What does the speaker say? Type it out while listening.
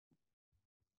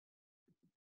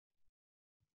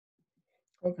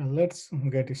Okay, let's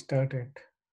get started.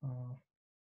 Uh,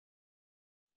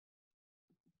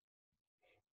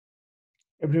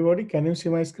 Everybody, can you see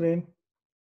my screen?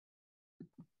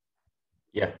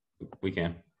 Yeah, we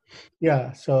can.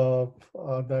 Yeah, so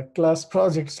the class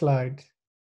project slide.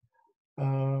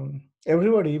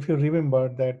 Everybody, if you remember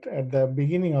that at the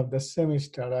beginning of the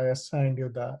semester, I assigned you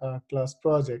the class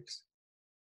projects.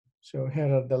 So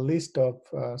here are the list of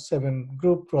 7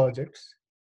 group projects.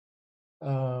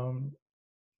 Um,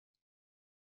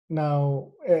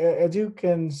 Now, as you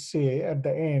can see at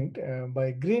the end,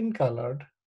 by green colored,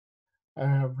 I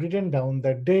have written down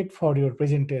the date for your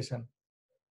presentation.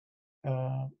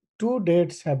 Uh, 2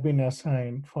 dates have been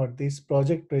assigned for this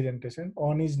project presentation.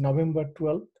 One is November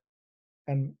 12th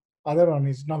and other one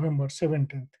is November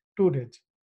 17th, 2 days.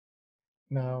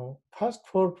 Now, first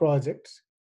 4 projects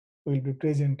will be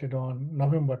presented on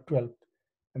November 12th,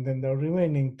 and then the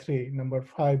remaining 3, number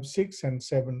 5, 6, and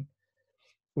 7,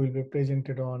 will be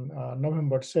presented on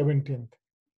November 17th.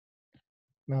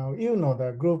 Now, you know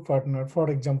the group partner, for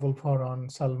example,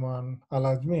 Farhan, Salman,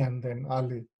 Al-Azmi, and then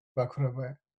Ali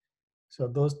Bakhrabai. So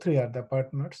those 3 are the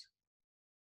partners.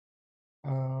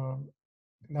 Uh,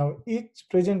 Now, each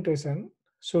presentation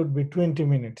should be 20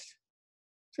 minutes.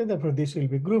 So therefore, this will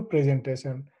be group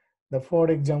presentation.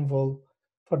 For example,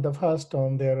 for the first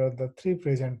one, there are the 3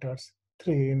 presenters,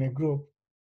 3 in a group.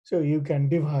 So you can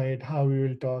divide how you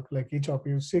will talk, like each of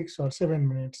you 6 or 7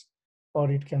 minutes,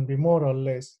 or it can be more or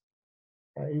less.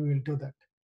 You will do that.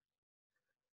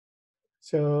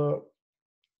 So,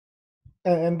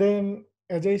 and then,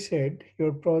 as I said,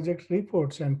 your project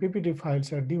reports and PPT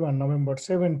files are due on November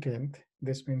 17th.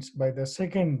 This means by the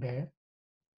second day.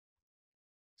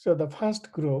 So the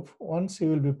first group, once you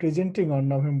will be presenting on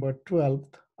November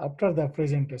 12th, after the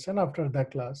presentation, after the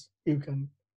class, you can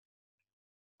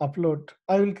upload.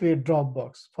 I will create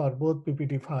Dropbox for both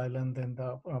PPT file and then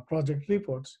the project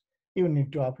reports. You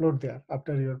need to upload there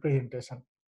after your presentation.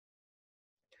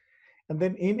 And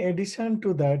then in addition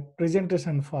to that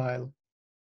presentation file,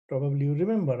 probably you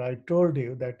remember I told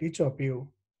you that each of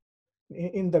you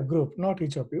in the group, not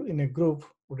each of you, in a group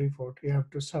report, you have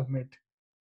to submit.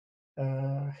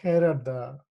 Here are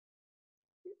the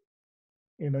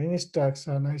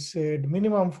instruction. I said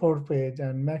minimum 4 page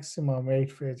and maximum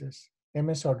 8 pages.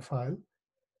 MS Word file,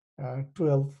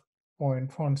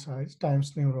 12-point font size,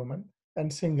 Times New Roman,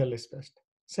 and single spaced,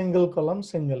 single column,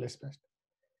 single spaced.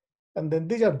 And then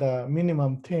these are the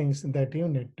minimum things that you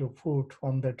need to put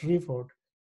on that report,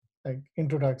 like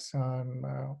introduction,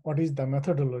 what is the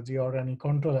methodology or any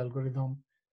control algorithm,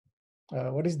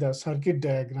 what is the circuit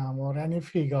diagram or any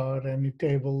figure, any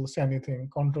tables, anything,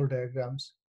 control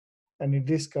diagrams, any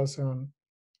discussion,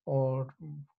 or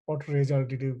what result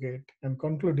did you get, and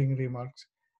concluding remarks,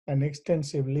 an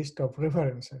extensive list of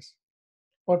references.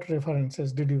 What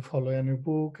references did you follow? Any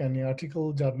book, any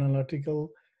article, journal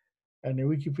article, any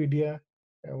Wikipedia,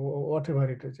 whatever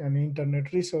it is, any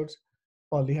internet resource,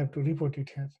 all you have to report it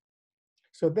here.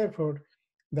 So therefore,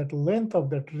 that length of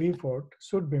that report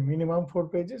should be minimum 4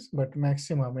 pages, but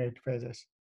maximum 8 pages.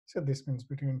 So this means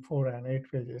between 4 and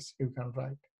 8 pages you can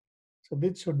write. So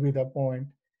this should be the point.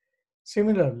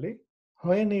 Similarly,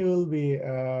 when you will be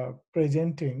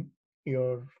presenting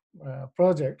your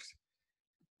projects,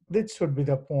 this should be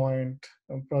the point,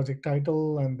 project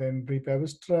title, and then brief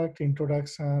abstract,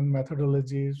 introduction,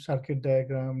 methodology, circuit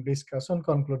diagram, discussion,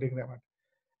 concluding remark.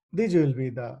 This will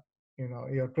be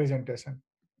your presentation.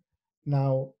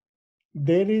 Now,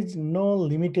 there is no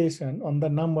limitation on the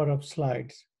number of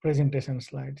slides, presentation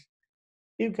slides.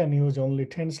 You can use only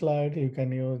 10 slides, you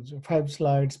can use 5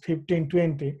 slides, 15,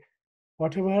 20,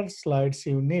 whatever slides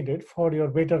you needed for your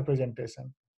better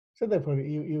presentation. So therefore,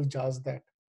 you judge that.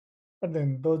 But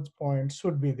then those points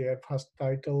should be there, first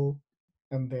title,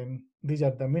 and then these are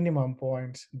the minimum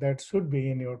points that should be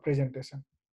in your presentation.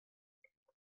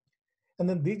 And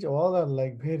then these all are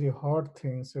like very hard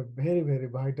things, very, very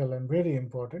vital and very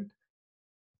important.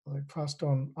 Like first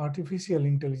on artificial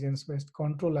intelligence based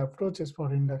control approaches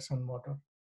for induction motor.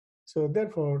 So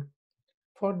therefore,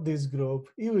 for this group,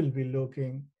 you will be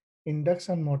looking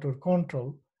induction motor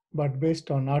control, but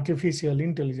based on artificial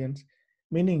intelligence,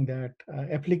 meaning that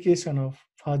application of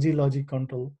fuzzy logic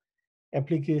control,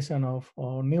 application of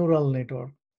neural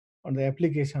network, or the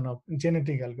application of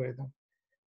genetic algorithm.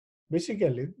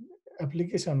 Basically,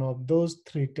 application of those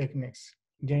 3 techniques,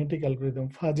 genetic algorithm,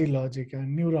 fuzzy logic,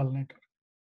 and neural network,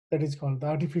 that is called the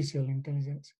artificial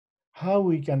intelligence. How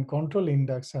we can control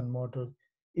induction motor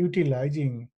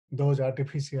utilizing those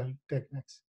artificial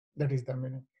techniques. That is the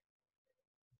meaning.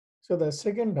 So the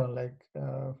second one, like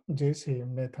JC,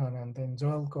 Nathan, and then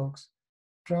Joel Cox,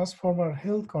 transformer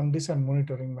health condition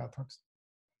monitoring methods.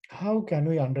 how can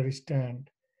we understand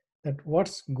that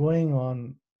what's going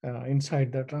on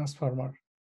inside the transformer?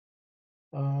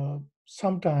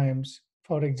 Sometimes,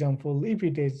 for example, if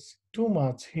it is too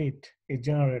much heat is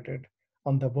generated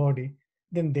on the body,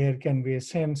 then there can be a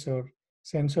sensor.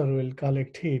 Sensor will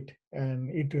collect heat and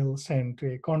it will send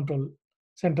to a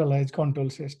centralized control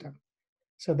system.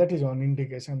 So that is one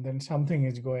indication. Then something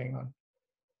is going on.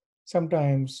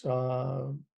 Sometimes,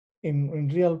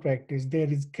 in real practice,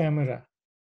 there is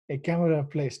a camera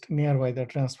placed nearby the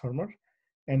transformer,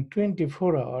 and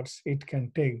 24 hours it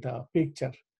can take the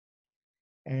picture.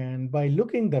 And by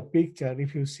looking the picture,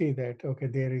 if you see that, okay,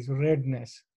 there is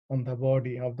redness on the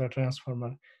body of the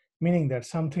transformer, meaning that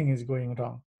something is going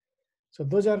wrong. So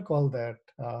those are called that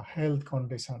health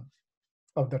condition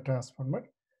of the transformer.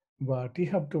 But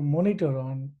you have to monitor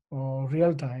on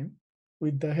real time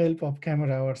with the help of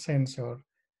camera or sensor,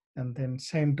 and then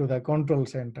send to the control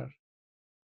center.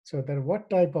 So there, what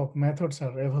type of methods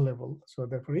are available? So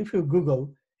therefore, if you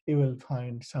Google, you will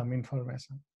find some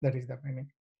information. That is the meaning.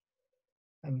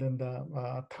 And then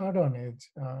the third one is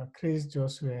Chris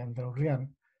Josue and the Ryan.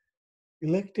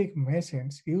 Electric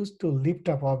machines used to lift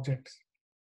up objects.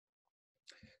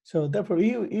 So therefore,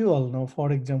 you all know,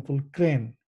 for example,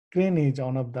 crane. Crane is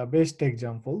one of the best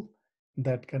example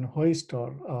that can hoist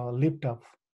or lift up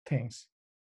things.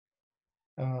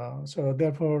 So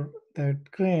therefore,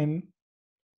 that crane,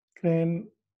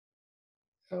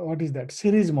 what is that?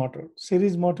 Series motor.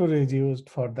 Series motor is used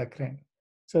for the crane.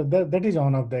 So that is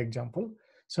one of the example.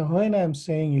 So when I'm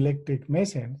saying electric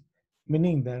machines,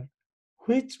 meaning that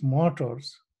which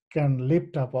motors can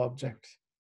lift up objects.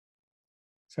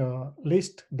 So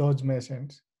list those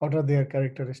machines. What are their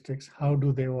characteristics? How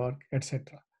do they work,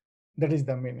 etc. That is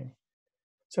the meaning.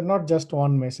 So not just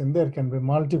one machine. There can be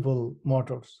multiple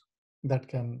motors that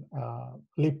can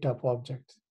lift up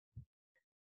objects.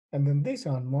 And then this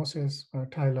one, Moses,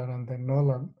 Tyler, and then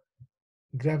Nolan,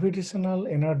 gravitational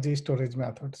energy storage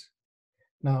methods.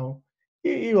 Now,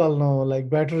 you all know like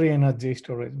battery energy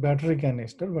storage, battery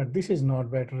canister, but this is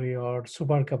not battery or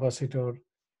supercapacitor,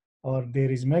 or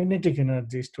there is magnetic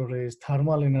energy storage,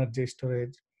 thermal energy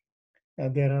storage.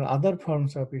 There are other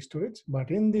forms of storage,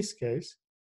 but in this case,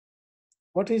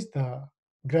 what is the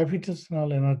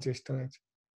gravitational energy storage?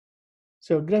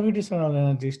 So gravitational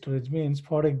energy storage means,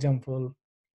 for example,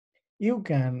 you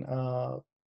can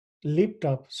lift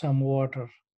up some water,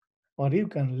 or you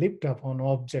can lift up an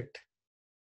object,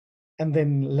 and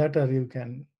then later you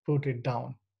can put it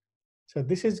down. So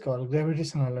this is called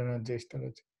gravitational energy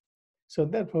storage. So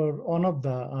therefore, one of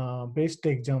the best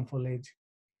example is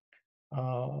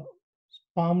uh,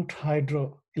 pumped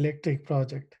hydroelectric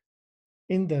project.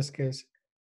 In this case,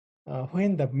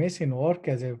 when the machine works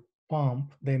as a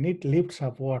pump, then it lifts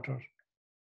up water.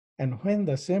 And when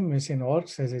the same machine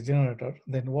works as a generator,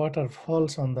 then water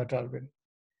falls on the turbine.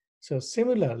 So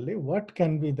similarly, what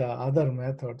can be the other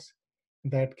methods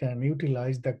that can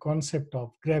utilize the concept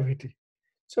of gravity?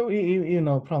 So you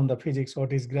know from the physics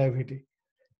what is gravity.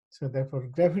 So therefore,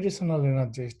 gravitational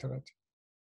energy storage.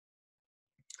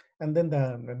 And then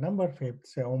the number fifth,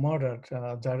 say Omar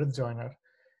Jared Joyner,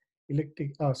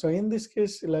 electric. So in this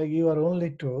case, like you are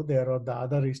only two, there are the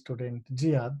other student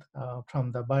Jihad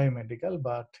from the biomedical,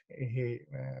 but he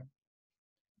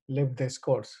left this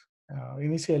course.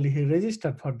 Initially, he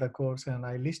registered for the course and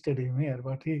I listed him here,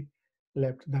 but he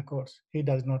left the course. He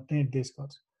does not need this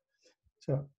course.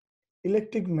 So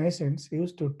electric machines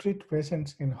used to treat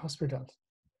patients in hospitals.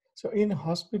 So in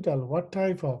hospital, what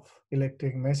type of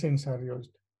electric machines are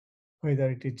used? Whether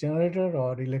it is generator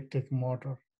or electric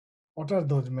motor. What are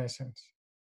those machines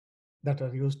that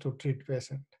are used to treat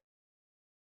patient?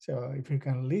 So if you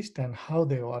can list and how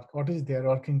they work, what is their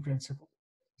working principle?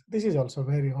 This is also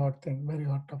very hot thing, very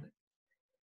hot topic.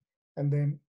 And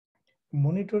then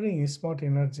monitoring smart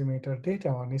energy meter data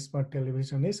on smart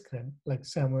television screen, like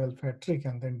Samuel, Patrick,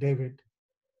 and then David.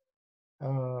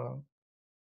 Uh,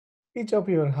 each of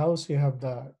your house, you have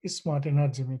the smart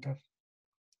energy meter,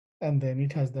 and then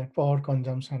it has that power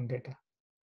consumption data.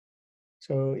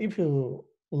 So if you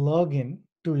log in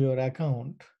to your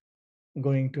account,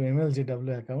 going to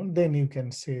MLGW account, then you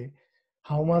can see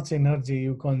how much energy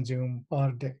you consume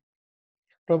per day.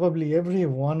 Probably every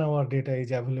 1 hour data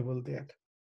is available there.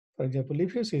 For example,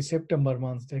 if you see September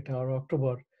month's data or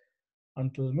October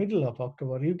until middle of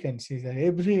October, you can see that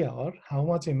every hour how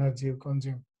much energy you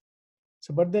consume.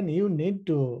 So, but then you need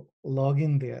to log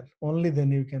in there. Only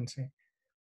then you can see.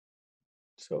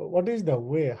 So, what is the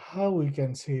way how we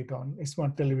can see it on a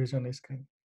smart television screen?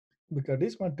 Because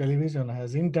this smart television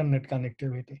has internet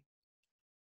connectivity.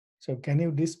 So, can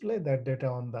you display that data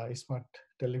on the smart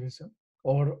television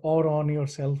or on your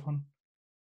cell phone?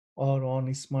 or on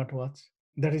a smartwatch.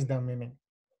 That is the meaning.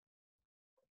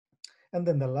 And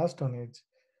then the last one is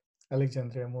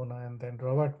Alexandria Mona and then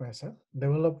Robert Mesa,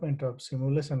 development of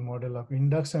simulation model of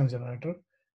induction generator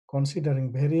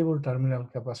considering variable terminal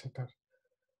capacitor.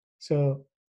 So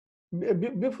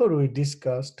before we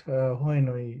discussed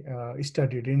when we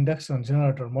studied induction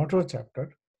generator motor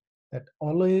chapter, that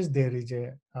always there is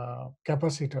a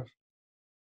capacitor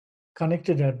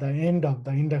connected at the end of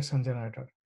the induction generator.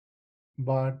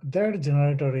 But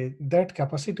that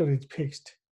capacitor is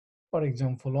fixed. For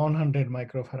example, 100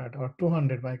 microfarad or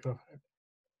 200 microfarad.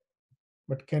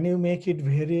 But can you make it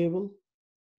variable?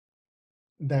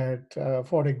 That,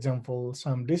 for example,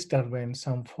 some disturbance,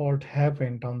 some fault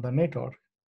happened on the network,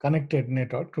 connected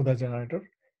network to the generator,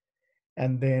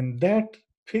 and then that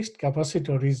fixed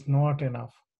capacitor is not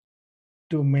enough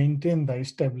to maintain the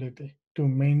stability, to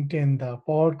maintain the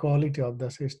power quality of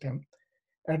the system.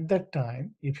 At that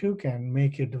time, if you can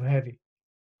make it vary,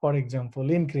 for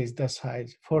example, increase the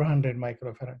size 400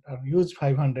 microfarad or use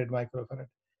 500 microfarad,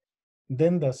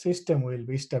 then the system will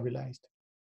be stabilized.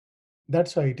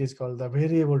 That's why it is called the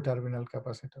variable terminal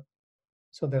capacitor.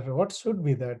 So that what should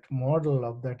be that model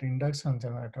of that induction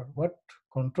generator? What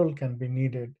control can be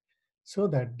needed so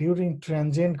that during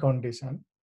transient condition,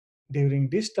 during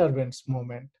disturbance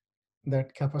moment,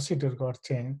 that capacitor got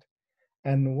changed.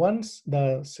 And once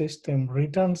the system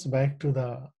returns back to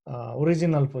the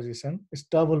original position,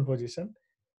 stable position,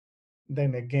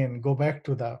 then again go back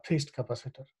to the fixed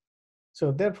capacitor.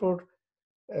 So therefore,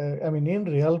 in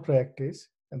real practice,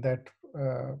 that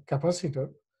capacitor,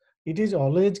 it is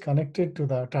always connected to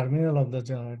the terminal of the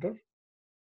generator,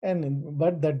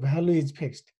 but that value is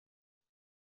fixed.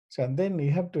 So and then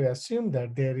you have to assume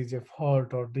that there is a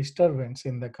fault or disturbance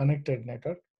in the connected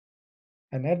network,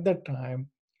 and at that time,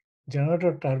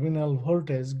 generator terminal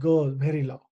voltage goes very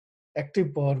low,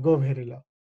 active power go very low.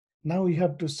 Now you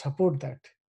have to support that.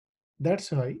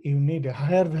 That's why you need a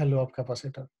higher value of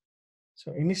capacitor.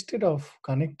 So instead of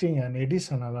connecting an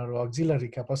additional or auxiliary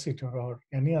capacitor or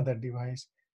any other device,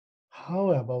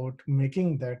 how about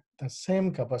making that the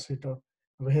same capacitor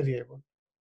variable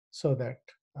so that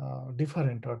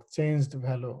different or changed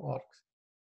value works?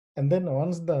 And then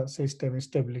once the system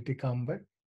stability come back,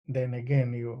 then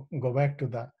again you go back to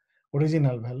the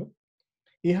original value.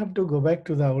 You have to go back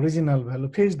to the original value,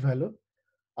 fixed value.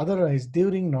 Otherwise,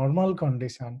 during normal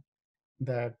condition,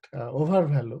 that over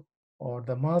value or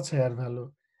the much higher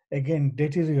value again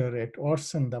deteriorate,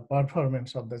 worsen the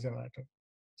performance of the generator.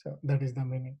 So that is the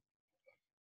meaning.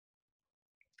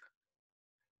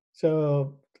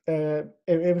 So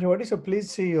everybody, so please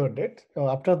see your date. So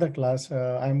after the class,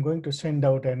 I'm going to send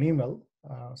out an email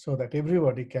so that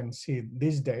everybody can see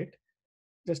this date.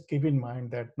 Just keep in mind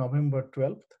that November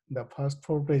 12th, the first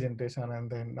 4 presentation,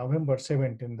 and then November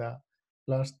 17th, the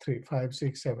last 3, 5,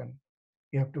 6, 7.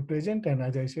 You have to present, and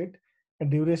as I said, the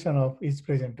duration of each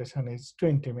presentation is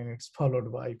 20 minutes,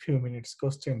 followed by a few minutes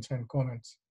questions and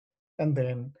comments. And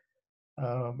then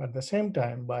at the same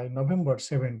time, by November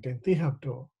 17th, you have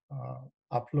to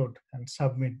upload and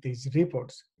submit these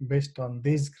reports based on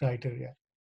these criteria,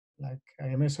 like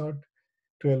MS Word,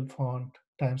 12 font,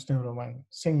 Times New Roman,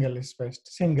 single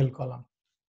spaced, single column.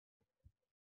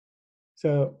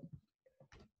 So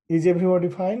is everybody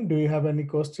fine? Do you have any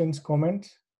questions,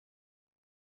 comments?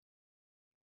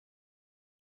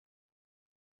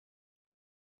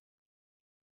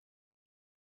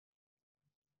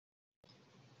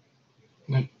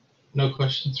 No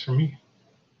questions for me.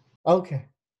 Okay,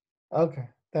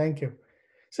 thank you.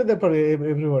 So therefore,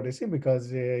 everybody see,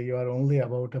 because you are only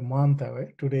about a month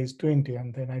away. Today is 20,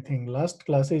 and then I think last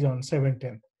class is on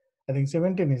 17th. I think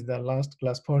 17 is the last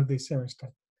class for this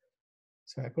semester.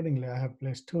 So accordingly, I have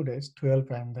placed 2 days,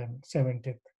 12 and then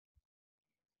 17th.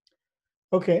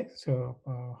 Okay, so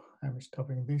I'm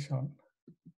stopping this one.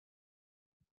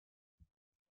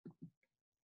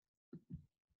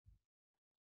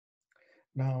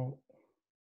 Now,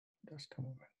 just a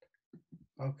moment.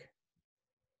 Okay.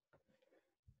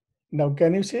 Now,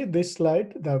 can you see this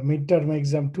slide, the midterm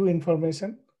exam 2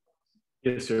 information?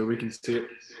 Yes, sir, we can see it.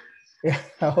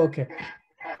 Yeah, okay.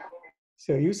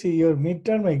 So you see your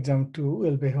midterm exam 2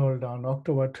 will be held on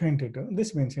October 22.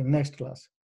 This means in next class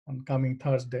on coming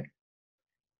Thursday.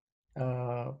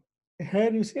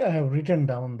 Here you see I have written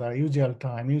down the usual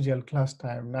time, usual class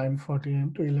time, 9:40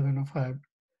 a.m. to 11:05.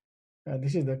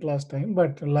 This is the class time,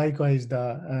 but likewise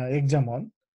the exam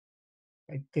on.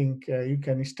 I think you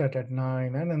can start at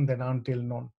 9 and then until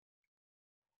noon.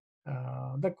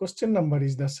 The question number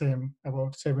is the same,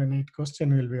 about 7, 8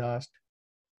 question will be asked.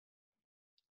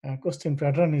 Question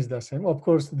pattern is the same. Of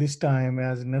course, this time,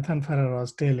 as Nathan Farrar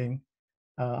was telling,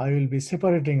 I will be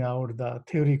separating out the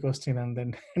theory question and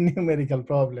then numerical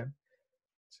problem.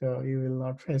 So you will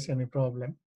not face any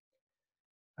problem.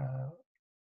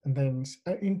 And then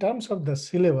in terms of the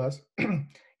syllabus,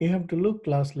 you have to look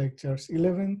class lectures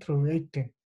 11 through 18.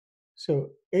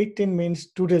 So 18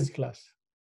 means today's class.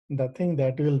 The thing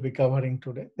that we'll be covering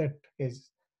today, that is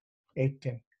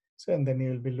 18. So, and then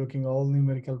you will be looking all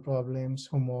numerical problems,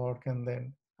 homework, and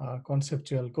then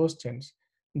conceptual questions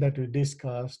that we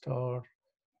discussed or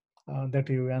that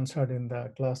you answered in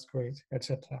the class quiz,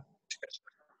 etc.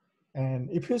 And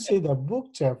if you see the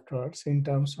book chapters in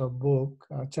terms of book,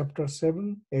 chapter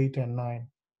 7, 8, and 9.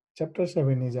 Chapter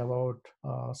 7 is about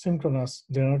synchronous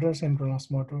generator, synchronous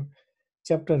motor.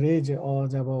 Chapter 8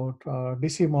 was about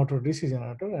DC motor, DC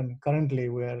generator, and currently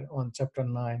we are on chapter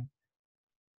 9,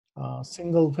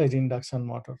 single phase induction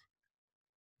motor,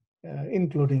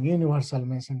 including universal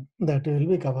machine that we will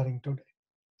be covering today.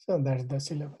 So that's the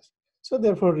syllabus. So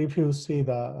therefore, if you see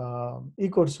the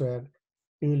e-courseware,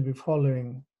 you will be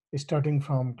following starting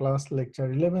from class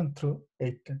lecture 11 through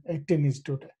 18. 18 is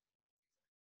today.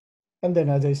 And then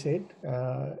as I said,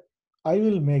 I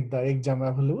will make the exam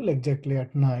available exactly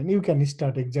at 9. You can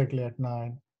start exactly at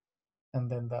 9. And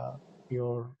then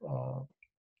your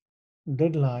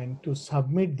deadline to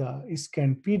submit the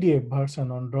scanned PDF version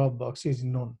on Dropbox is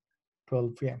noon,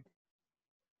 12 p.m.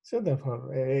 So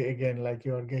therefore, again, like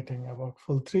you are getting about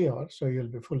full 3 hours, so you'll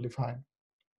be fully fine.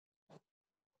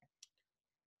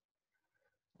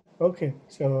 Okay,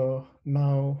 so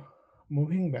now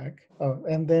moving back,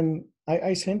 and then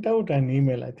I sent out an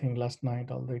email, I think last night,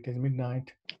 although it is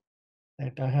midnight,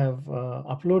 that I have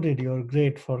uploaded your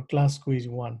grade for class quiz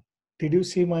 1. Did you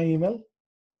see my email?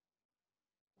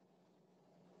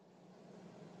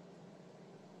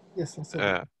 Yes, yes.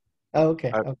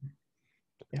 Okay, okay.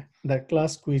 Yeah, the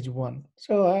class quiz 1.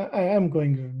 So I am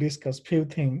going to discuss few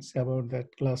things about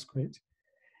that class quiz.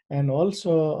 And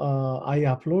also I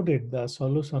uploaded the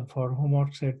solution for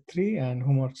homework set 3 and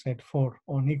homework set 4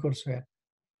 on eCourseware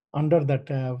under the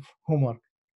tab homework.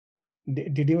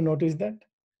 Did you notice that?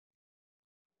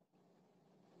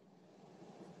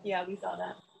 Yeah, we saw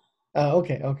that.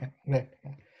 Okay, great.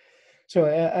 Yeah. So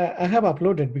I have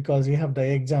uploaded because you have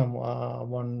the exam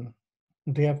one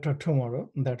day after tomorrow,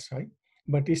 that's right.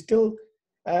 But still,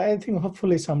 I think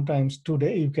hopefully sometimes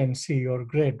today you can see your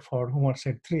grade for homework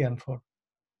set 3 and 4.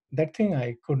 That thing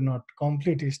I could not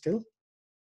complete still,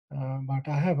 but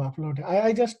I have uploaded.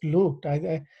 I just looked.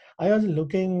 I was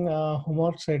looking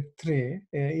homework set 3.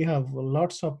 You have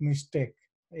lots of mistake.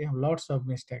 You have lots of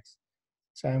mistakes.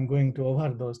 So I'm going to over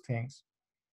those things.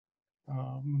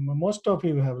 Most of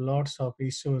you have lots of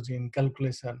issues in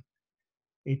calculation.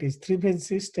 It is 3-phase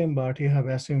system, but you have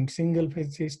assumed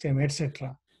single-phase system,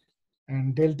 etc.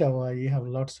 And delta Y, you have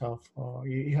lots of,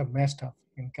 you have messed up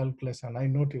in calculation, I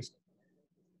noticed.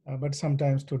 But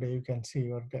sometimes today you can see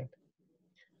your grade.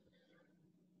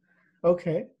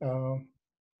 Okay.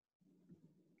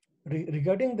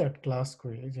 Regarding that class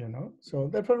quiz, so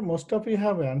therefore most of you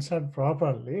have answered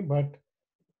properly, but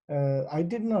I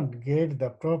did not get the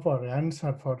proper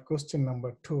answer for question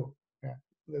number 2. Yeah,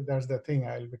 that's the thing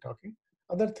I'll be talking.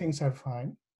 Other things are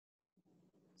fine.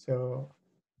 So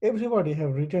everybody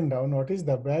have written down what is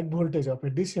the back voltage of a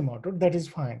DC motor. That is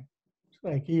fine. So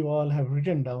like you all have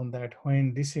written down that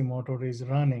when DC motor is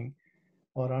running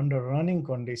or under running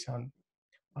condition,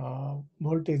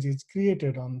 voltage is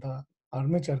created on the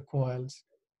armature coils,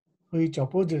 which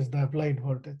opposes the applied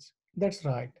voltage. That's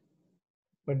right.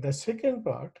 But the second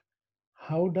part,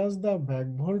 how does the back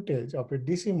voltage of a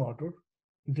DC motor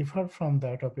differ from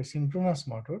that of a synchronous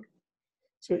motor?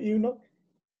 So,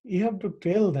 you have to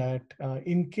tell that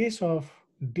in case of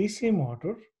DC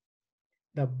motor,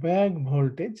 the back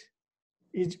voltage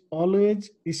is always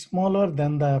smaller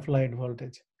than the applied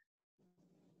voltage.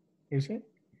 You see,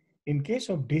 in case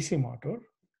of DC motor,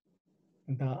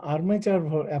 the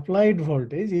armature applied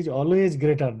voltage is always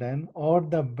greater than, or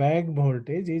the back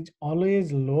voltage is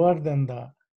always lower than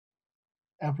the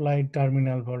applied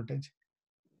terminal voltage.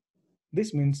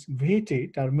 This means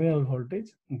VT, terminal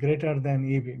voltage, greater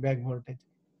than EB, back voltage.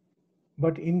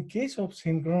 But in case of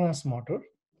synchronous motor,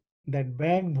 that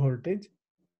back voltage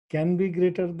can be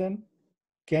greater than,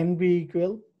 can be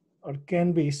equal, or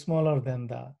can be smaller than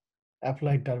the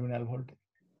applied terminal voltage.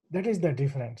 That is the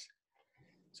difference.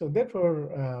 So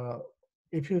therefore,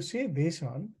 if you see this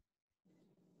one,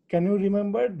 can you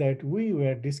remember that we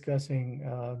were discussing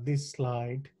this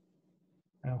slide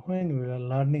when we were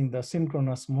learning the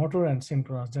synchronous motor and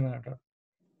synchronous generator?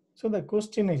 So the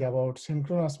question is about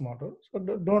synchronous motor. So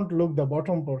don't look the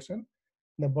bottom portion.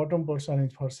 The bottom portion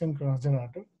is for synchronous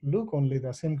generator. Look only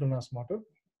the synchronous motor.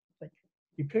 Like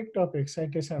effect of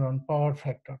excitation on power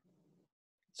factor.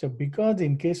 So because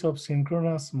in case of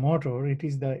synchronous motor, it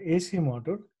is the AC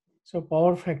motor, so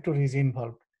power factor is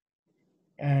involved.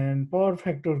 And power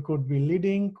factor could be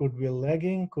leading, could be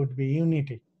lagging, could be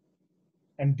unity.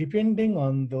 And depending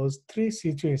on those three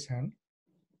situations,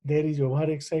 there is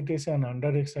overexcitation,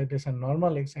 underexcitation,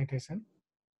 normal excitation.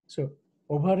 So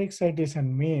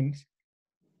overexcitation means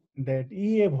that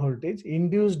EA voltage,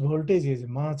 induced voltage is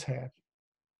much higher,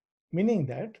 meaning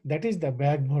that that is the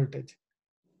back voltage.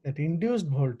 That induced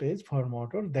voltage for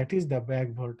motor, that is the back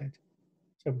voltage.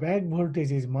 So back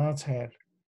voltage is much higher.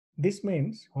 This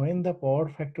means when the power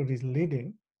factor is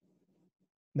leading,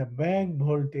 the back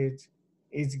voltage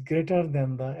is greater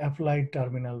than the applied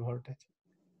terminal voltage.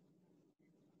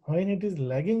 When it is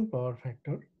lagging power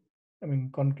factor, I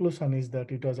mean, conclusion is that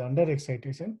it was under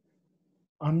excitation.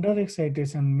 Under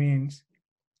excitation means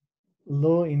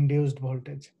low induced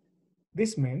voltage.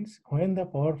 This means when the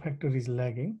power factor is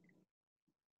lagging,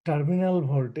 terminal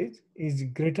voltage is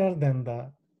greater than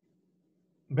the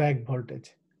back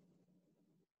voltage,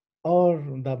 or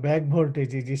the back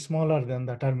voltage is smaller than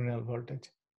the terminal voltage.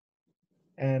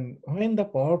 And when the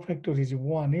power factor is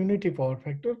 1, unity power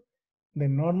factor,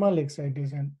 then normal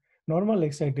excitation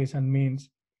means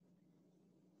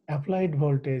applied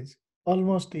voltage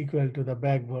almost equal to the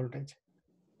back voltage,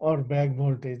 or back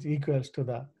voltage equals to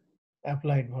the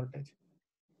applied voltage.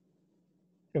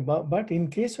 But in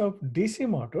case of DC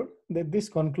motor, this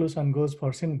conclusion goes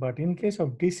for sin. But in case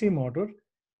of DC motor,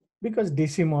 because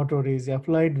DC motor is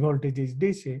applied voltage is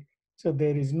DC, so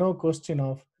there is no question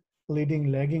of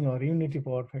leading, lagging, or unity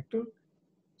power factor.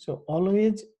 So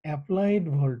always applied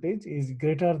voltage is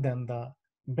greater than the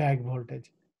back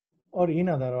voltage, or in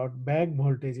other words, back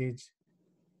voltage is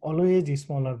always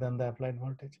smaller than the applied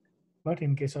voltage. But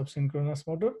in case of synchronous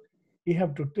motor, you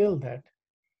have to tell that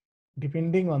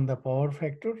depending on the power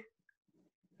factor,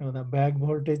 the back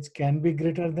voltage can be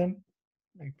greater than,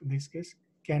 like this case,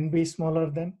 can be smaller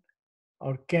than,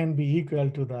 or can be equal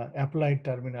to the applied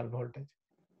terminal voltage.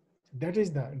 That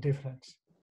is the difference.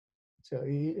 So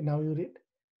now you read,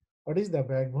 what is the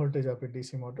back voltage of a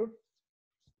DC motor?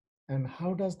 And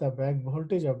how does the back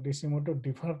voltage of DC motor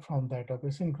differ from that of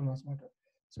a synchronous motor?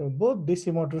 So both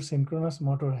DC motor, synchronous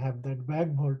motor have that back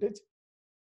voltage,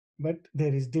 but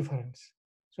there is difference.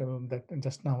 So that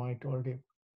just now I told you.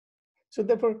 So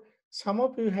therefore, some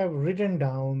of you have written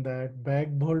down that back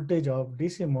voltage of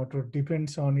DC motor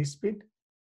depends on speed,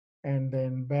 and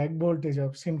then back voltage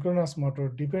of synchronous motor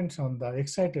depends on the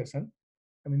excitation.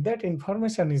 I mean, that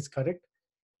information is correct,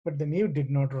 but then you did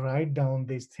not write down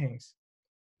these things,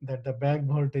 that the back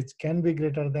voltage can be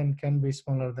greater than, can be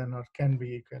smaller than, or can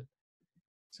be equal.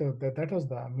 So that was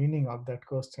the meaning of that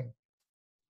question.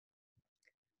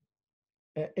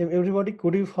 Everybody,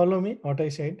 could you follow me, what I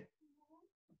said?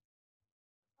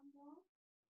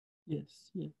 Yes,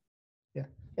 yes. Yeah.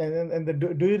 And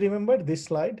do you remember this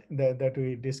slide that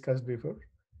we discussed before?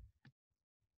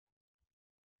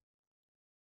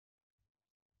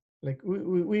 Like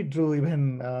we drew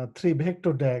even 3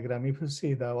 vector diagram. If you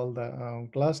see all the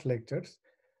class lectures,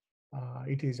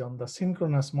 it is on the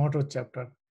synchronous motor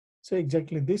chapter. So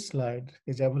exactly this slide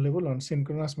is available on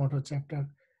synchronous motor chapter.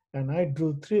 And I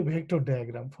drew 3 vector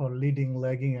diagram for leading,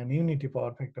 lagging, and unity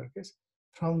power factor case.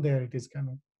 From there it is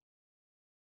coming.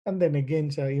 And then again,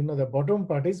 the bottom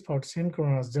part is for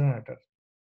synchronous generator.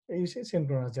 You see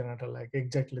synchronous generator, like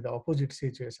exactly the opposite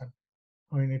situation.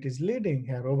 When it is leading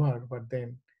here over, but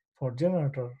then for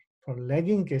generator, for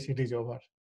lagging case, it is over.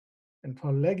 And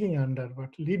for lagging under, but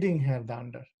leading here the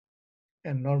under.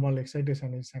 And normal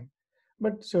excitation is same.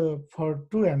 But so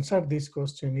to answer this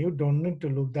question, you don't need to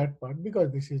look that part,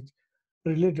 because this is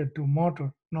related to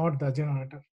motor, not the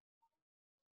generator.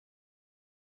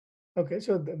 Okay,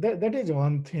 so that is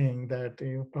one thing that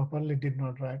you properly did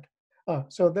not write.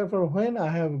 So therefore, when I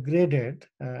have graded,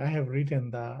 I have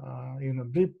written the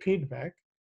brief feedback.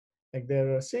 Like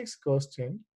there are 6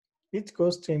 questions. Each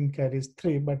question carries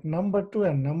 3, but number 2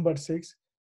 and number 6,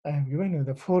 I have given you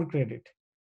the 4 credit.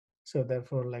 So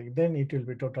therefore, like then it will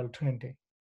be total 20.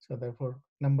 So therefore,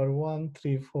 number 1,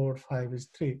 3, 4, 5 is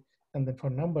 3. And then for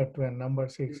number 2 and number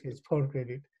 6 is 4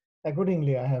 credit.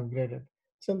 Accordingly, I have graded.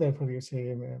 So therefore, you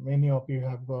say many of you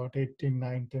have got 18,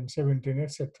 19, 17,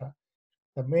 etc.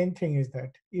 The main thing is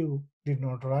that you did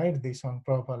not write this on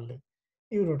properly.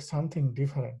 You wrote something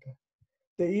different.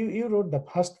 You wrote the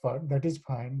first part, that is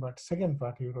fine, but second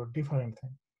part you wrote different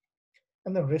thing.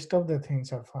 And the rest of the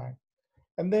things are fine.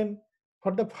 And then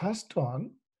for the first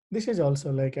one, this is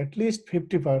also like at least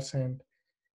 50%,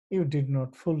 you did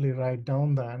not fully write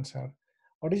down the answer.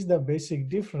 What is the basic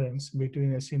difference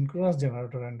between a synchronous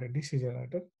generator and a DC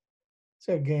generator?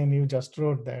 So again, you just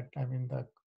wrote that. I mean, the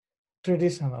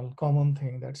traditional common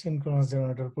thing that synchronous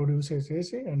generator produces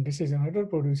AC and DC generator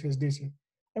produces DC.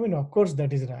 I mean, of course,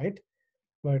 that is right,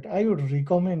 but I would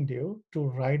recommend you to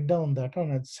write down that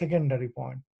on a secondary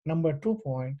point. Number 2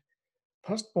 point,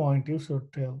 first point, you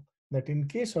should tell that in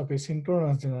case of a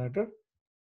synchronous generator,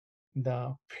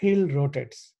 the field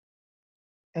rotates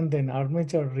and then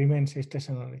armature remains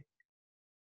stationary.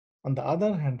 On the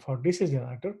other hand, for DC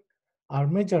generator,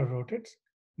 armature rotates,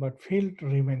 but field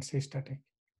remains static.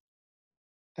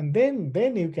 And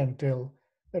then you can tell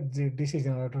that the DC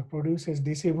generator produces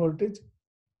DC voltage,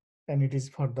 and it is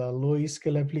for the low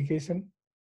scale application.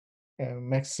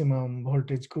 Maximum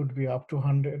voltage could be up to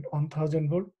 1000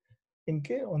 volt.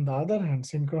 On the other hand,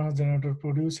 synchronous generator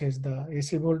produces the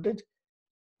AC voltage,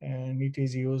 and it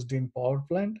is used in power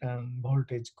plant, and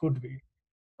voltage could be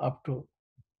up to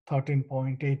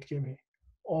 13.8 kV,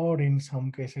 or in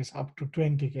some cases up to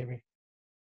 20 kV.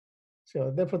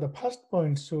 So therefore, the first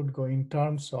point should go in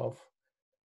terms of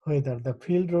whether the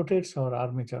field rotates or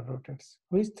armature rotates,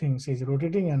 which things is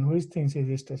rotating and which things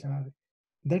is stationary.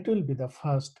 That will be the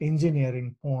first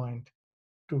engineering point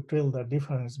to tell the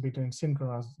difference between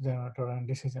synchronous generator and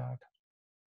DC generator.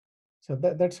 So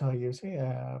that's how you see.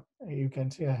 You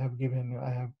can see I have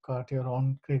got your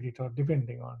own credit, or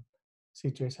depending on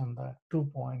situation, the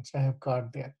 2 points I have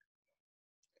got there.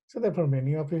 So therefore,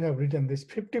 many of you have written this.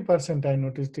 50% I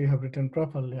noticed you have written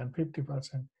properly, and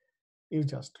 50% you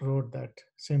just wrote that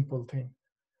simple thing.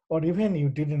 Or even you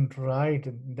didn't write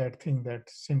that thing that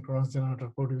synchronous generator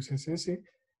produces AC,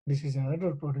 DC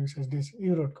generator produces this.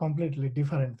 You wrote completely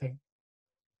different thing.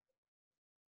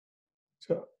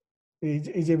 So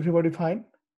is everybody fine?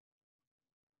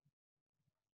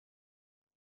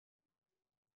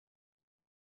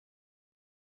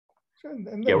 So, and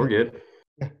Yeah, then we're good.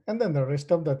 yeah, and then the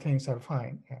rest of the things are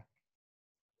fine. Yeah.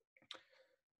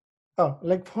 Oh,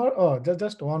 like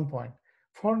just 1 point.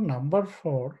 For number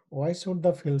 4, why should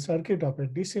the field circuit of a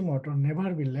DC motor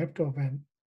never be left open?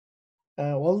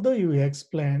 Although you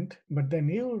explained, but then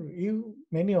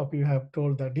many of you have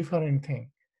told the different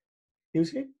thing. You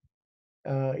see,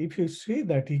 if you see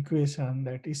that equation,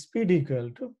 that is speed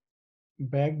equal to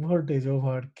back voltage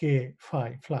over K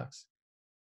phi flux.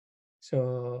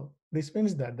 So this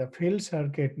means that the field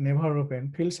circuit never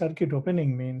open. Field circuit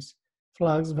opening means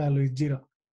flux value is 0.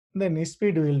 Then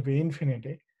speed will be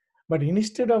infinity. But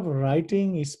instead of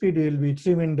writing speed will be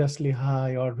tremendously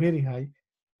high or very high,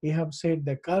 we have said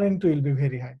the current will be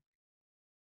very high.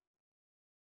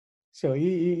 So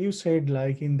you said,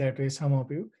 like in that way, some of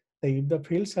you, that if the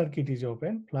field circuit is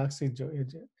open, flux is,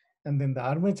 and then the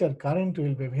armature current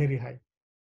will be very high.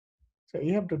 So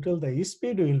you have to tell the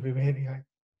speed will be very high.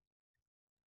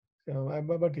 So,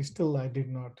 but still I did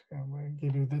not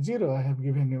give you the 0. I have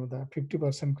given you the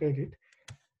 50% credit.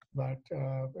 But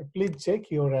please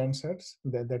check your answers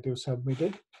that you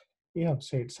submitted. You have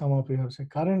said, some of you have said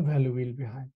current value will be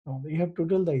high. No, you have to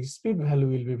tell the speed value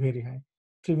will be very high,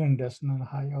 tremendous, not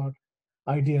high, or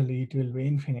ideally it will be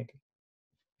infinity.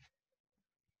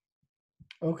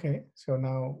 Okay, so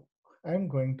now I'm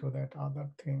going to that other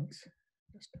things.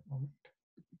 Just a moment.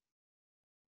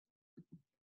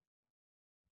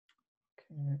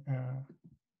 Okay,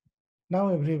 now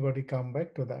everybody come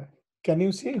back to that. Can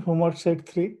you see homework set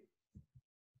 3?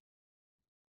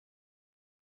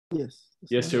 Yes.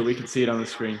 Yes, sir. We can see it on the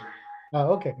screen.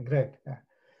 Okay, great. Yeah.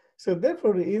 So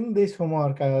therefore, in this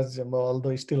homework,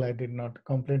 although still I did not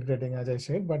complete grading as I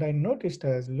said, but I noticed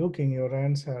as looking your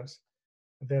answers,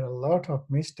 there are a lot of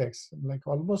mistakes, like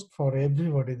almost for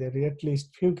everybody, there are at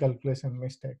least few calculation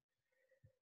mistakes.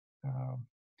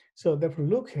 So therefore,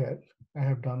 look here, I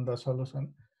have done the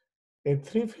solution. A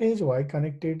 3-phase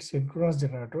Y-connected synchronous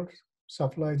generator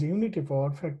supplies unity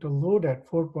power factor load at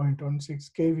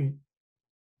 4.16 kV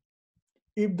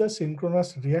if the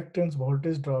synchronous reactance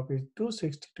voltage drop is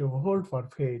 262 volt per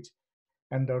phase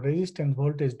and the resistance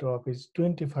voltage drop is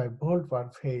 25 volt per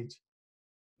phase,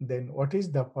 then what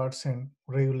is the percent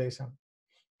regulation?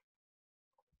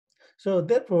 So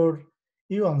therefore,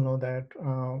 you all know that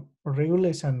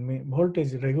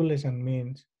voltage regulation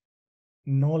means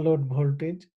no load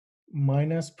voltage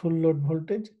minus full load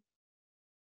voltage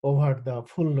over the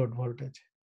full load voltage,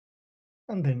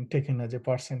 and then taken as a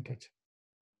percentage.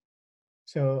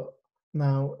 So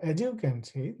now, as you can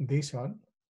see, this one,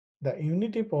 the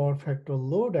unity power factor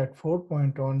load at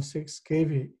 4.16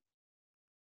 kV,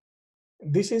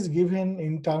 this is given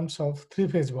in terms of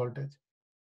 3-phase voltage.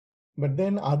 But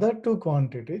then other two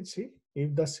quantities, see,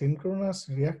 if the synchronous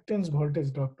reactance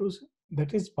voltage drop to,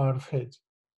 that is per phase,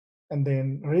 and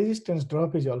then resistance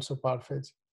drop is also per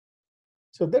phase.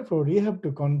 So therefore, you have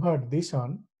to convert this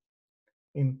one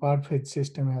in per phase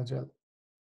system as well.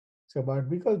 So, but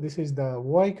because this is the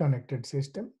Y connected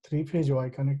system, 3-phase Y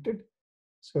connected,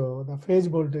 so the phase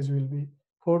voltage will be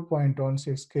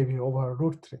 4.16 kV over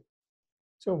root 3.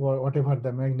 So whatever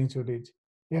the magnitude is,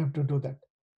 you have to do that.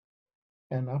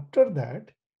 And after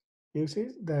that, you see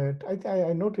that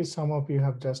I noticed some of you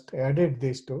have just added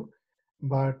these two,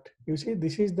 but you see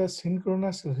this is the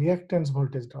synchronous reactance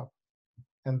voltage drop,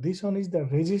 and this one is the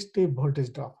resistive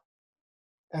voltage drop,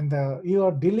 and you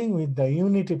are dealing with the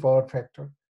unity power factor.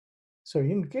 So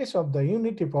in case of the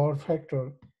unity power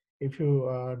factor, if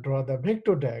you draw the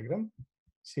vector diagram,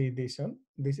 see this one.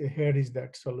 This here is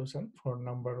that solution for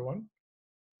number 1.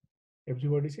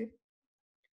 Everybody see?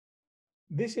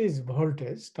 This is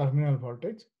voltage, terminal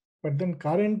voltage, but then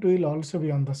current will also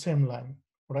be on the same line,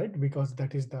 right? Because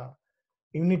that is the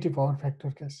unity power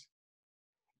factor case.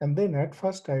 And then at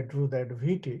first I drew that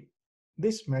VT.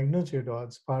 This magnitude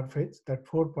was per phase, that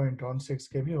 4.16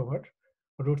 kV over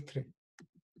root 3.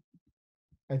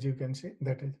 As you can see,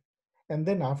 that is. And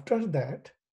then after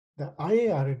that, the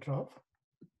IARA drop,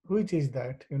 which is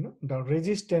that, the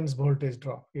resistance voltage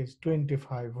drop is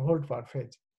 25 volt per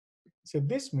phase. So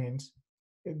this means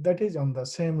that is on the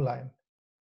same line.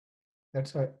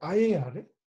 That's why IARA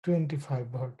 25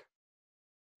 volt.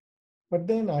 But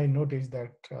then I noticed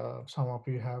that some of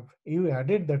you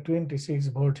added the 26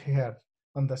 volt here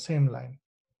on the same line.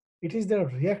 It is the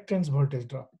reactance voltage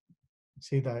drop.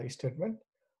 See the statement.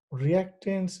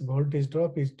 Reactance voltage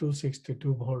drop is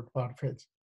 262 volt per phase.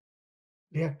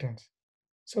 Reactance.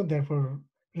 So therefore,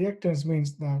 reactance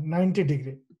means the 90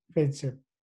 degree phase shift.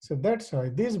 So that's why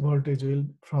this voltage will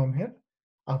from here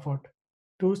upward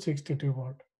 262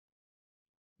 volt.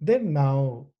 Then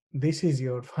now this is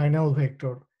your final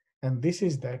vector, and this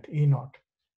is that E naught.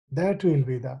 That will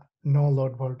be the no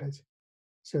load voltage.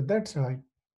 So that's why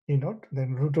E naught,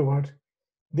 then root over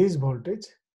this voltage,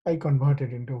 I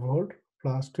converted into volt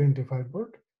plus 25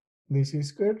 volt. This is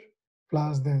square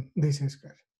plus then this is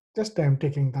square. Just I'm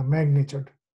taking the magnitude.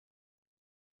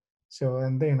 So,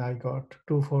 and then I got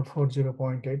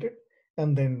 2440.88,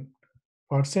 and then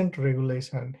percent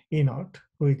regulation E naught,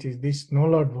 which is this no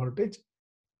load voltage,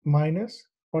 minus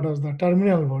what was the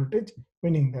terminal voltage,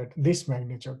 meaning that this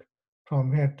magnitude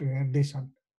from here to here, this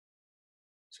one.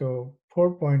 So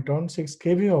 4.16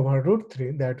 kV over root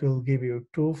 3, that will give you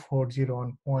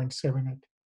 2401.78.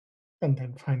 And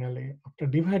then finally, after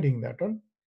dividing that one,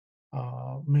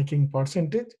 making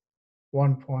percentage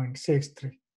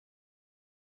 1.63.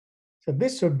 So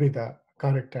this should be the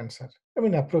correct answer. I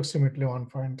mean, approximately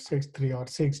 1.63 or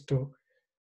 62.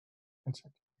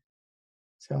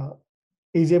 So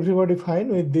is everybody fine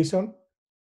with this one?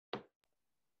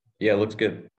 Yeah, looks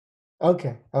good.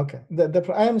 Okay.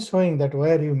 I am showing that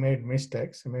where you made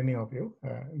mistakes, many of you.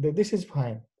 This is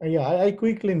fine. Yeah, I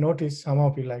quickly noticed some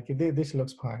of you like this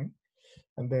looks fine.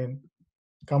 And then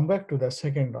come back to the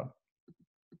second one.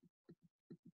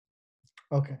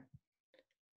 Okay.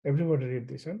 Everybody read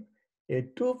this one. A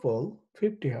 2-pole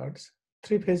 50 hertz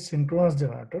 3-phase synchronous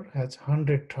generator has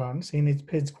 100 turns in its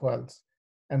phase coils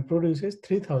and produces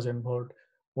 3000 volt,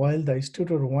 while the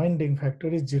stator winding factor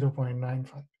is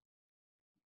 0.95.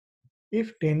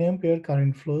 If 10 ampere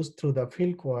current flows through the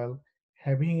field coil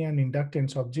having an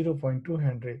inductance of 0.2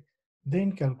 Henry,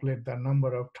 then calculate the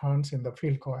number of turns in the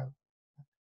field coil.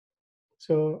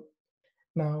 So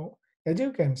now, as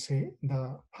you can see,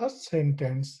 the first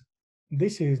sentence,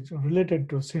 this is related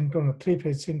to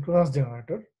 3-phase synchronous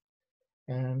generator,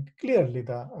 and clearly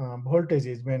the voltage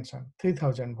is mentioned,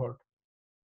 3000 volt.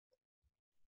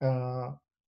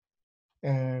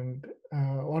 And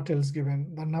what else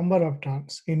given? The number of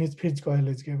turns in its phase coil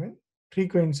is given,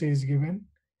 frequency is given,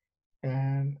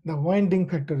 and the winding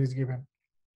factor is given.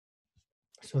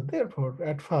 So therefore,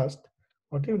 at first,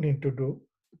 what you need to do,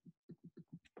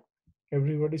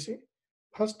 everybody see,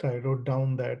 first I wrote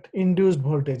down that induced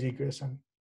voltage equation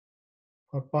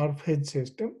for per phase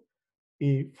system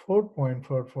E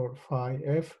 4.445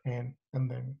 Fn and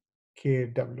then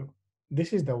Kw.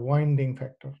 This is the winding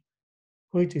factor,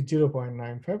 which is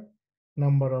 0.95,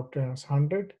 number of turns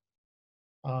 100,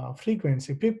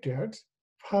 frequency 50 Hz,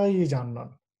 phi is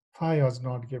unknown, phi was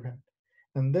not given,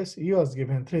 and this E was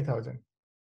given 3000.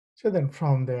 So then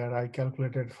from there I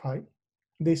calculated phi,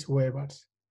 this wavers.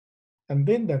 And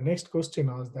then the next question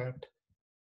was that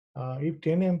if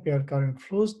 10 ampere current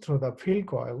flows through the field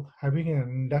coil having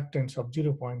an inductance of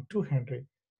 0.2 Henry,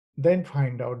 then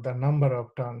find out the number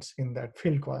of turns in that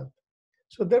field coil.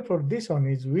 So therefore this one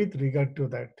is with regard to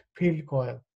that field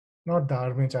coil, not the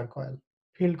armature coil,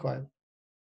 field coil.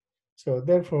 So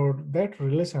therefore that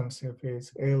relationship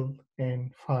is L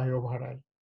n phi over I.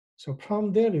 So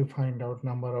from there you find out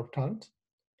number of turns,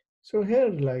 So here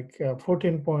like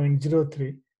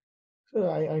 14.03. So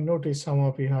I noticed some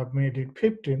of you have made it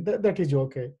 15. That is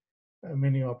okay.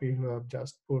 Many of you who have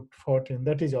just put 14,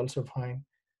 that is also fine.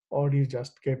 Or you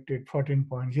just kept it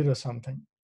 14.0 something.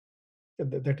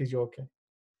 That is okay.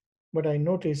 But I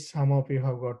noticed some of you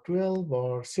have got 12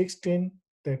 or 16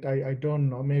 that I don't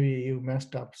know. Maybe you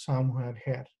messed up somewhere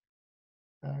here.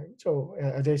 So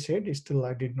as I said, still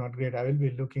I did not grade. I will be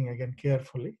looking again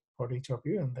carefully for each of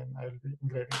you and then I will be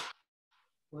grading.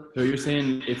 So you're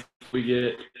saying if we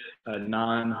get a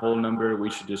non-whole number, we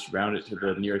should just round it to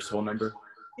the nearest whole number?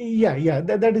 Yeah,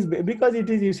 that is because it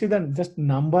is, you see, the just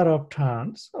number of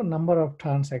turns. So number of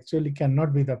turns actually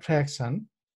cannot be the fraction.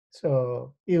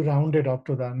 So you round it up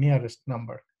to the nearest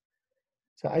number.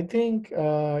 So I think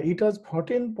it was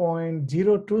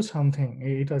 14.02 something.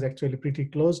 It was actually pretty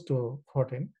close to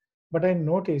 14. But I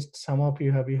noticed some of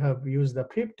you have used the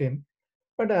 15.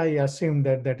 But I assume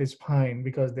that that is fine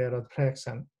because they are a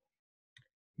fraction.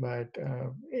 But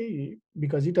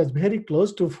because it was very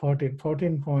close to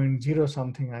 14.0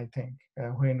 something, I think,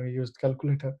 when we used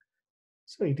calculator.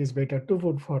 So it is better to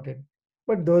put 14.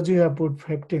 But those who have put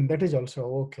 15, that is also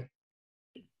okay.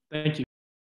 Thank you.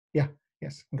 Yeah,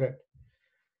 yes, great.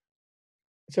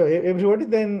 So everybody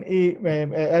then,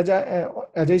 as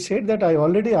I said that I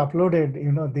already uploaded,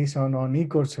 this on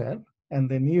eCourseware, and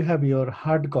then you have your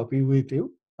hard copy with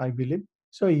you, I believe.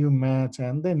 So you match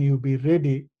and then you be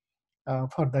ready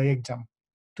for the exam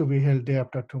to be held day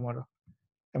after tomorrow.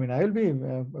 I mean, I will be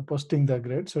posting the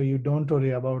grade, so you don't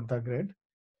worry about the grade.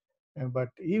 But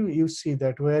you see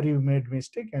that where you made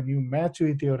mistake and you match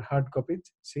with your hard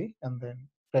copies, see, and then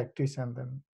practice and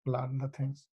then learn the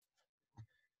things.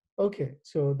 Okay,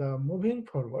 so the moving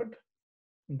forward,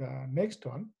 the next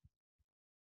one.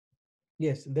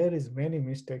 Yes, there is many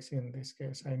mistakes in this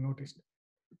case, I noticed.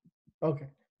 Okay,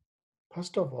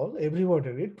 first of all, everybody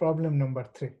read problem number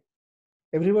 3.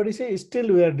 Everybody say,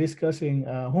 still we are discussing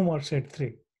homework set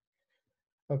 3.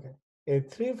 Okay, a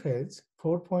 3-phase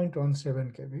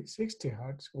 4.17 kV 60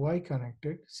 Hz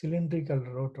Y-connected cylindrical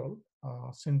rotor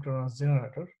synchronous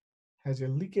generator has a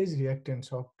leakage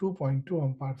reactance of 2.2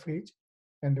 ohm per phase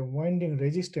and a winding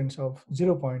resistance of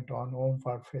 0.1 ohm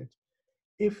per phase.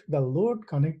 If the load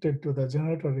connected to the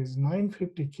generator is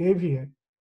 950 kVA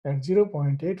at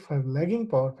 0.85 lagging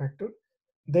power factor,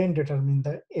 then determine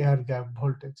the air gap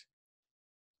voltage.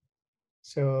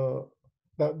 So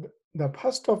the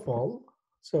first of all,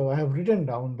 so I have written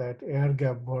down that air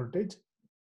gap voltage.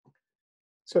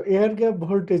 So air gap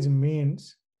voltage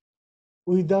means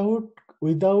without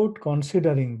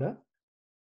considering the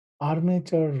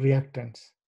armature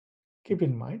reactance. Keep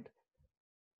in mind,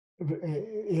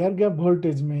 air gap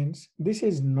voltage means this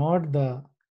is not the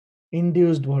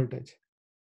induced voltage.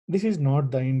 This is not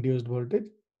the induced voltage.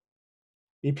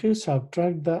 If you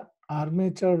subtract the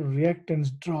armature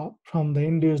reactance drop from the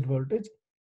induced voltage,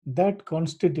 that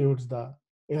constitutes the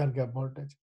air gap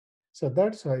voltage. So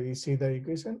that's why you see the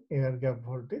equation air gap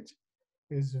voltage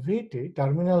is Vt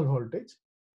terminal voltage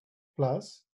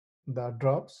plus the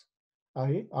drops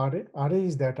I Ra. Ra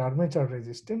is that armature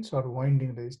resistance or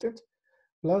winding resistance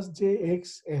plus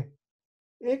Jxa.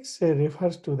 Xa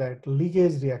refers to that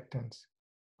leakage reactance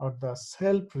or the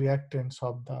self reactance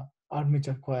of the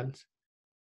armature coils.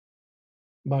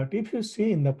 But if you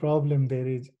see in the problem, there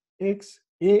is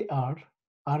XAR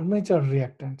armature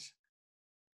reactance.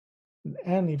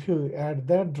 And if you add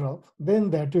that drop, then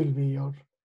that will be your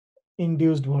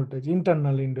induced voltage,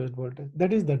 internal induced voltage.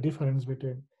 That is the difference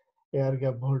between air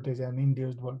gap voltage and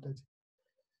induced voltage.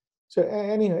 So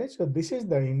anyway, so this is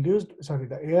the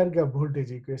the air gap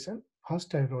voltage equation.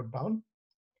 First I wrote down,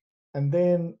 and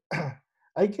then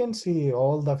I can see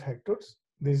all the factors.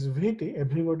 This Vt,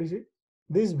 everybody see,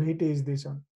 this Vt is this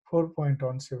one,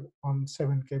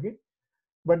 4.17 kV.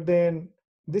 But then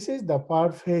this is the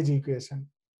per phase equation.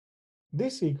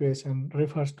 This equation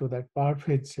refers to that per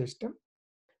phase system.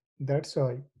 That's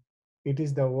why it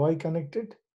is the Y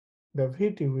connected. The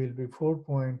Vt will be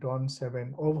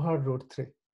 4.17 over root 3.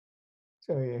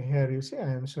 So here you see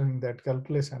I am showing that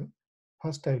calculation.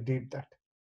 First I did that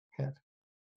here.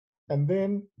 And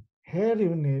then here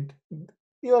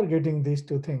you are getting these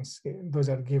two things. Those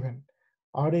are given.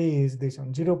 Ra is this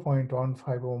one,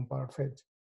 0.15 ohm per phase.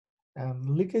 And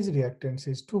leakage reactance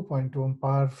is 2.2 ohm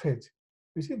per phase.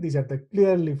 You see, these are the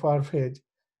clearly per phase.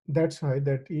 That's why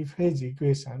that E phase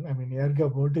equation, I mean air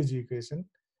gap voltage equation,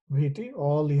 Vt,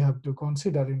 all you have to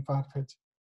consider in per phase.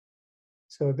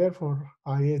 So therefore,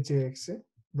 Ia, Jxa,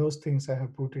 those things I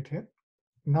have put it here.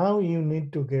 Now you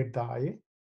need to get the Ia,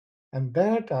 and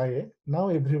that Ia, now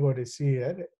everybody see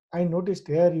here, I noticed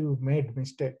here you made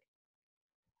mistake.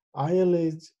 IL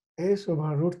is S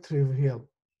over root 3 VL.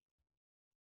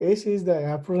 S is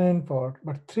the apparent power,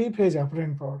 but three-phase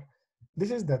apparent power.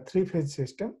 This is the three-phase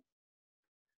system.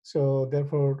 So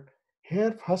therefore,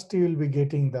 here first you will be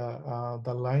getting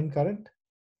the line current,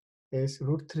 S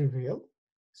root 3 VL.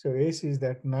 So S is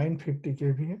that 950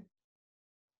 kVA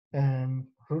and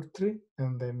root 3,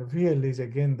 and then VL is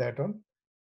again that on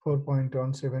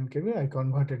 4.17 kVA. I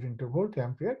converted into volt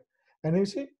ampere, and you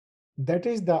see that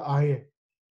is the IA.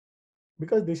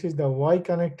 Because this is the Y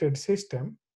connected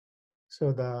system,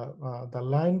 so the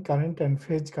line current and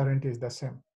phase current is the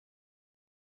same.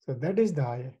 So that is the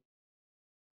IA.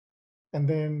 And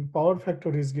then power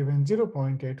factor is given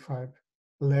 0.85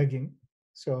 lagging.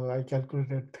 So I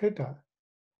calculated theta,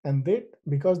 and that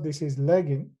because this is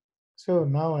lagging, so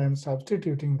now I am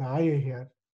substituting the IA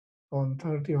here on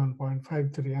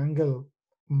 31.53 angle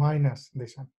minus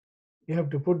this one. You have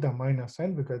to put the minus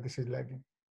sign because this is lagging.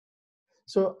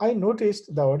 So I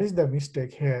noticed what is the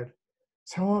mistake here.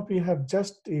 Some of you have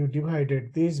you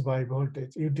divided this by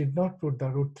voltage. You did not put the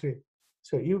root 3.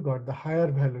 So you got the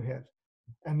higher value here,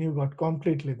 and you got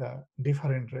completely the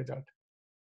different result.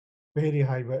 Very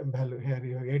high value here,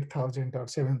 you have 8,000 or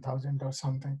 7,000 or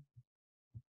something.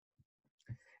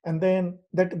 And then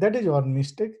that is one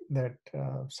mistake that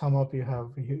some of you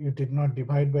have, you did not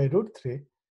divide by root 3.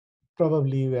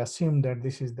 Probably you assume that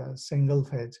this is the single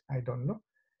phase, I don't know.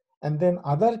 And then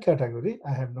other category,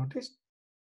 I have noticed,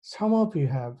 some of you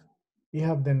have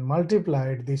then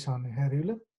multiplied this on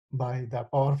here by the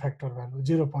power factor value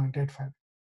 0.85.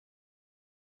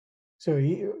 So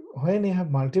when you have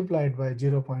multiplied by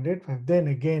 0.85, then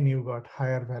again you got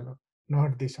higher value,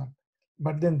 not this one.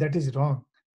 But then that is wrong.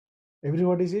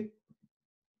 Everybody see?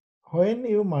 When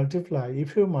you multiply,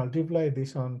 if you multiply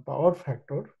this on power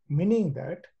factor, meaning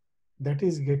that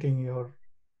is getting your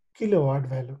kilowatt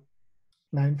value,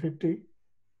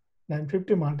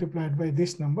 950 multiplied by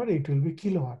this number, it will be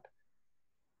kilowatt.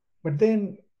 But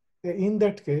then in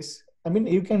that case, I mean,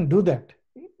 you can do that.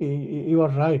 You are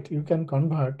right. You can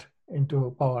convert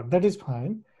into power. That is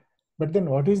fine. But then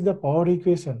what is the power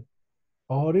equation?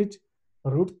 Power is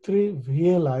root 3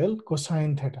 VLIL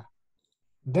cosine theta.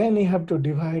 Then you have to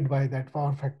divide by that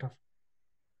power factor.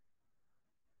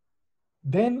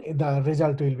 Then the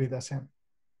result will be the same.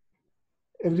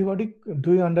 Everybody,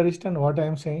 do you understand what I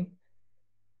am saying?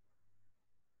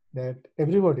 That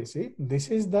everybody see, this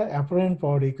is the apparent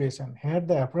power equation. Here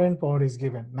the apparent power is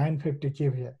given 950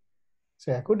 kVA.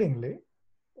 So accordingly,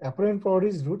 apparent power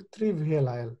is root 3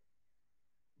 VLIL.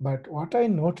 But what I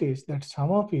noticed that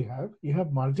some of you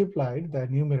have multiplied the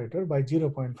numerator by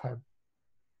 0.5,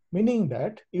 meaning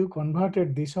that you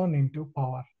converted this one into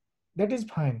power. That is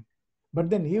fine. But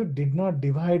then you did not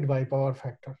divide by power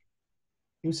factor.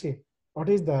 You see, what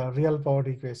is the real power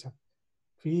equation?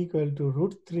 P equal to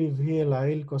root 3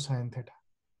 VLIL cosine theta.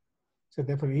 So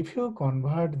therefore, if you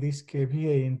convert this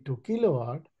kVA into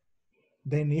kilowatt,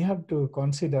 then you have to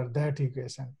consider that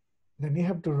equation. Then you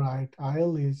have to write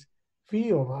IL is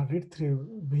V over root 3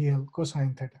 VL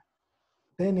cosine theta.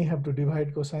 Then you have to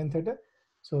divide cosine theta.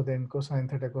 So then cosine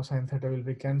theta will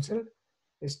be cancelled.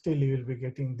 Still you will be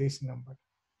getting this number.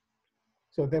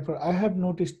 So therefore, I have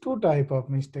noticed two types of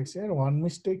mistakes here. One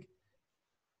mistake,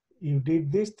 you did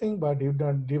this thing, but you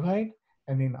don't divide.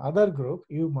 And in other group,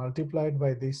 you multiplied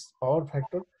by this power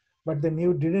factor, but then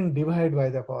you didn't divide by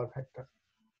the power factor.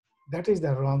 That is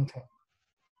the wrong thing.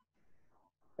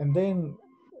 And then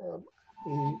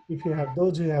if you have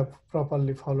those who have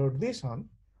properly followed this on,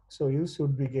 so you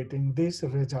should be getting this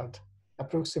result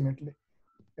approximately.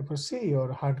 If you see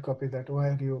your hard copy that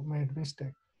where you made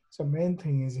mistake. So main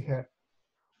thing is here.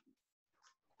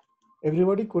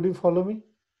 Everybody, could you follow me?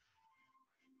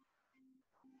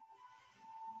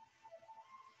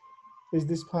 Is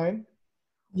this fine?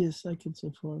 Yes, I can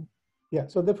so far. Yeah,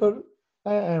 so therefore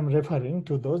I am referring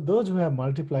to those who have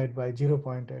multiplied by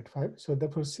 0.85. So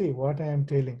therefore see what I am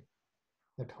telling,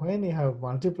 that when you have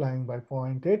multiplying by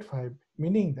 0.85,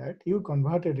 meaning that you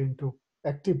converted into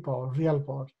active power, real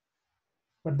power.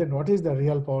 But then what is the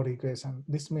real power equation?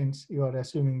 This means you are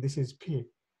assuming this is P,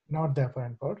 not the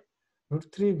apparent power, root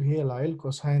 3 VLIL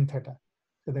cosine theta.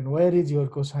 So then where is your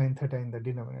cosine theta in the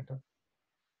denominator?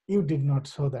 You did not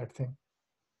show that thing.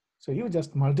 So you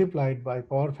just multiplied by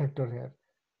power factor here.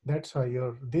 That's why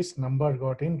this number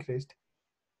got increased.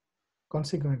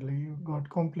 Consequently, you got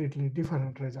completely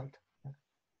different result,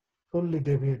 fully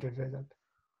deviated result.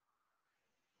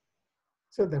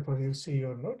 So therefore you see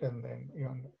your note and then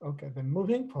okay, then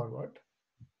moving forward,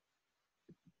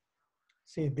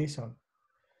 see this one.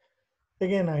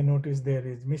 Again, I noticed there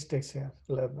is mistakes here.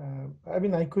 I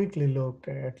mean, I quickly looked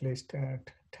at least at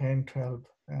 10, 12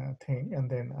 thing, and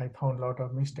then I found a lot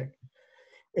of mistake.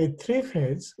 A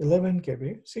three-phase 11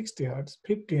 kV, 60 Hertz,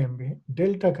 50 MV,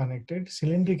 delta connected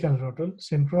cylindrical rotor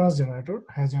synchronous generator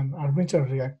has an armature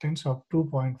reactance of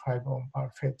 2.5 ohm per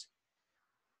phase.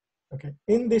 Okay,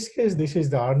 in this case, this is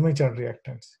the armature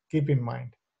reactance, keep in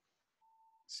mind.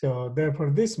 So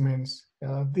therefore, this means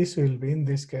this will be, in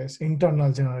this case,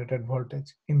 internal generated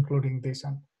voltage, including this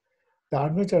one. The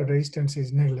armature resistance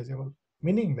is negligible,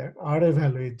 meaning that RA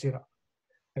value is 0.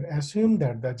 And assume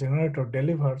that the generator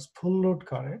delivers full load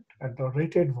current at the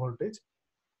rated voltage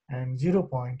and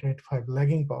 0.85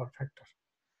 lagging power factor.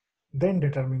 Then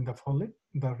determine the following: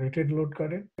 the rated load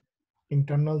current,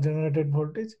 internal generated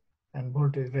voltage, and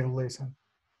voltage regulation.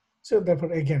 So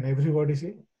therefore, again, everybody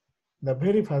see the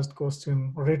very first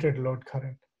question, rated load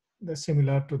current,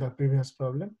 similar to the previous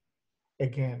problem.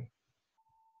 Again,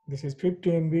 this is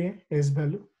 50 MVA S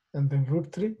value and then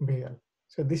 √3 VL.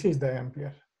 So this is the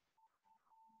ampere.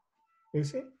 You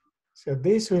see? So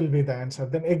this will be the answer.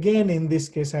 Then again, in this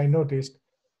case, I noticed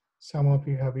some of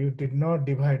you did not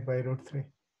divide by √3.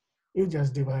 You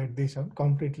just divide this one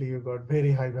completely. You got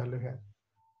very high value here.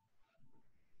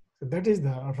 So that is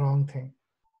the wrong thing.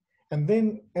 And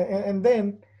then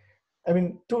I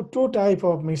mean, two type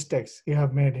of mistakes you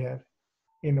have made here.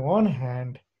 In one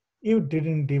hand, you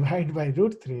didn't divide by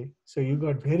 √3, so you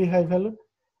got very high value,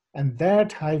 and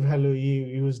that high value you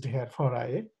used here for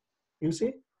IA. You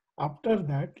see, after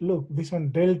that, look, this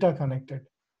one delta connected.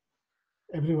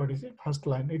 Everybody see, first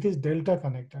line, it is delta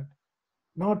connected,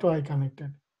 not Y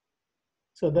connected.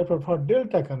 So therefore, for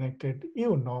delta connected,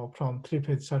 you know from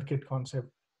three-phase circuit concept.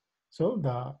 So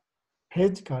the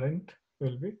phase current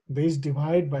will be this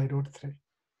divide by √3.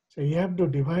 So you have to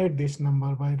divide this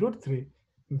number by √3,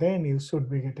 then you should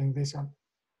be getting this one,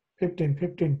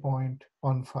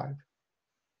 15.15.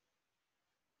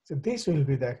 So this will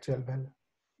be the actual value.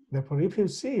 Therefore, if you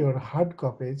see your hard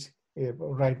copies,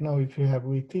 right now if you have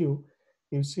with you,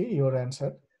 you see your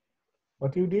answer.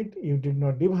 What you did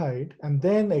not divide, and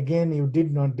then again you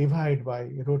did not divide by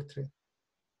 √3.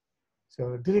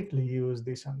 So directly use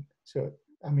this one. So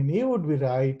I mean, you would be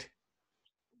right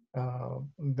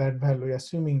that value,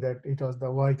 assuming that it was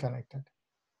the Y connected.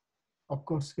 Of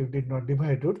course, you did not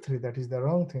divide √3, that is the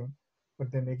wrong thing.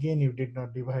 But then again, you did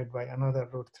not divide by another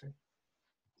 √3.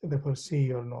 So therefore, see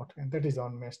your note, and that is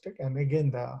one mistake. And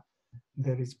again,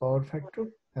 there is power factor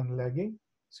and lagging.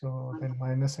 So then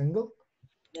minus angle.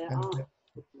 There And are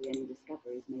any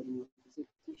discoveries made in your pursuit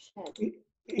to shed.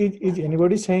 is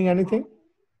anybody saying anything?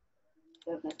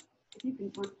 If you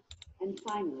can find, and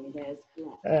finally, there's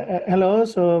Claire. Hello,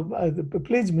 so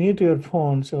please mute your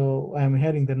phone. So I'm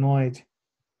hearing the noise.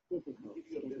 Difficult to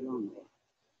get along with.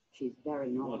 She's very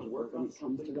knowledgeable when it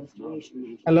comes to restoration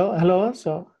measures. Hello.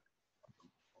 So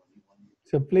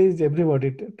please,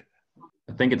 everybody.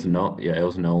 I think it's no. Yeah, it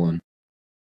was Nolan.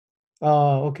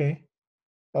 Oh, okay.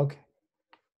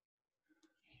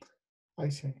 I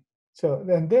see. So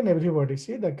then everybody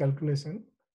see the calculation.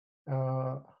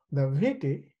 The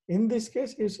VT, in this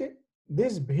case, you see,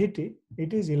 this VT,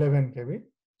 it is 11 kV.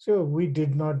 So we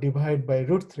did not divide by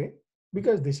 √3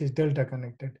 because this is delta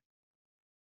connected.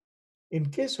 In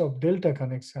case of delta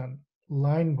connection,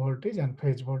 line voltage and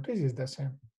phase voltage is the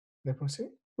same. Therefore, see,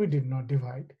 we did not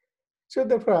divide. So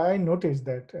therefore, I noticed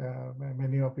that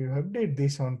many of you have did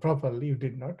this one properly, you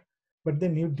did not. But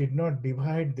then you did not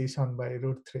divide this one by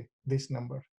 √3, this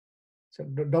number. So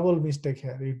the double mistake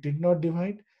here, you did not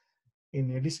divide.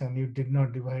 In addition, you did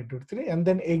not divide √3. And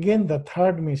then again, the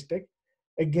third mistake,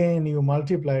 again, you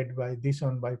multiplied by this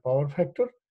one by power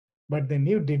factor, but then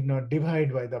you did not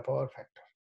divide by the power factor.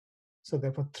 So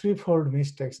therefore, threefold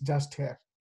mistakes just here.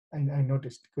 And I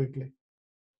noticed quickly.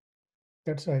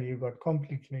 That's why you got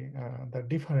completely the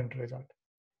different result.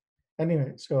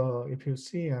 Anyway, so if you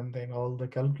see and then all the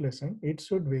calculation, it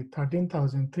should be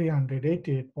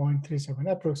 13,388.37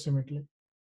 approximately.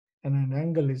 And an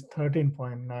angle is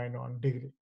 13.91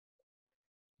 degree.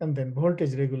 And then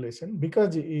voltage regulation,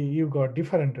 because you got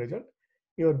different result,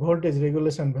 your voltage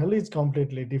regulation value is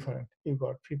completely different. You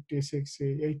got 50,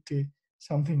 60, 80,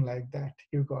 something like that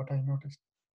you got, I noticed.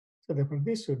 So therefore,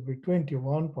 this should be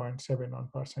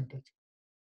 21.71%.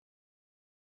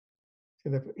 So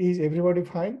therefore, is everybody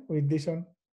fine with this one?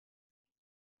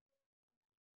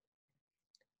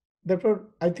 Therefore,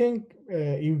 I think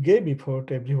you gave before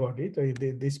to everybody. So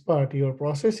this part, your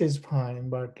process is fine,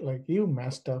 but like you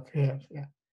messed up here. Yeah.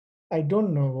 I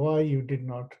don't know why you did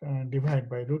not divide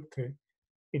by √3.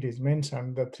 It is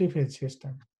mentioned the three-phase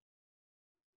system.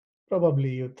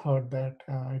 Probably you thought that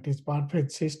it is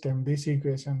per-phase system, this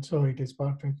equation, so it is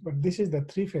per-phase. But this is the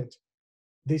three-phase.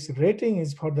 This rating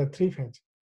is for the three-phase.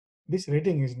 This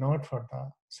rating is not for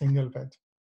the single page.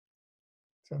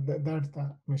 So that's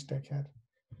the mistake here.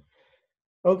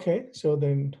 Okay, so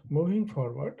then moving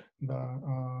forward,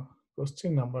 the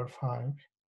question number 5.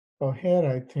 So here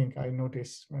I think I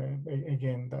notice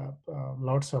again the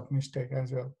lots of mistake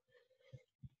as well.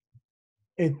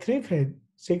 A 3-phase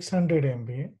 600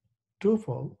 MVA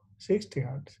 2-pole 60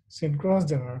 Hz synchronous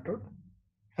generator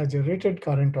has a rated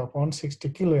current of 160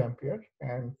 kiloampere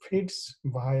and feeds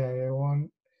via a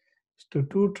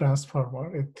 1:2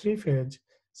 transformer, a 3-phase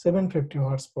 750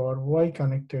 horsepower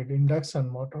Y-connected induction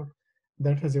motor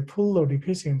that has a full load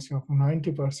efficiency of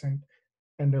 90%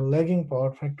 and a lagging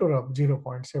power factor of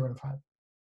 0.75.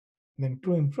 Then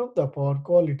to improve the power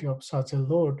quality of such a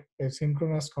load, a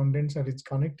synchronous condenser is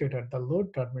connected at the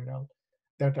load terminal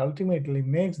that ultimately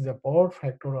makes the power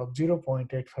factor of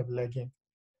 0.85 lagging.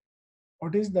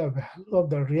 What is the value of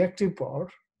the reactive power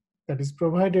that is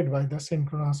provided by the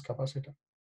synchronous capacitor?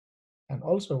 And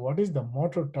also, what is the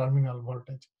motor terminal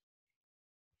voltage?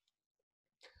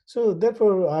 So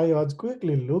therefore, I was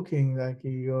quickly looking like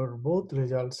your both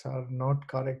results are not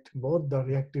correct, both the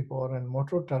reactive power and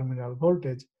motor terminal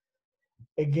voltage.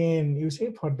 Again, you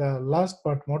see for the last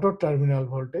part, motor terminal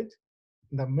voltage,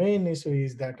 the main issue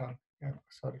is that on,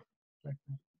 sorry,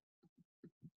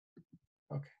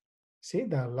 okay. See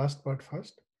the last part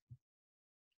first.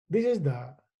 This is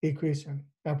the equation,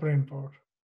 apparent power,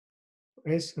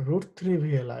 is √3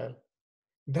 VLIL.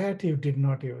 That you did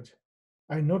not use.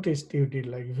 I noticed you did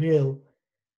like VL,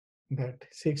 that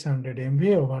 600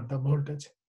 MVA over the voltage,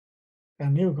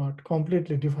 and you got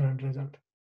completely different result.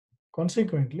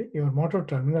 Consequently, your motor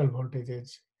terminal voltage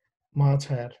is much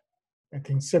higher. I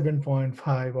think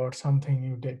 7.5 or something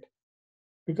you did,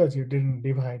 because you didn't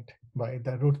divide by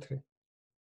the √3.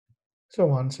 So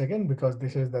once again, because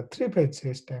this is the 3-phase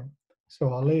system,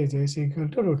 so all is equal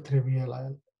to √3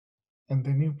 VLIL. And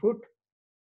then you put,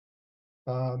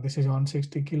 this is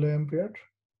 160 kiloampere.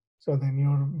 So then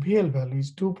your VL value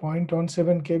is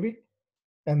 2.17 kV.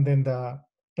 And then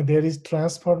there is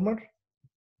transformer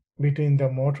between the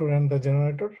motor and the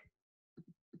generator.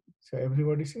 So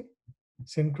everybody see?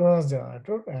 Synchronous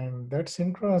generator, and that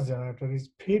synchronous generator is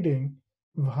feeding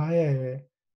via a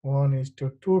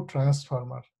 1:2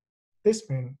 transformer. This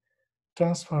means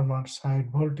transformer side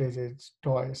voltage is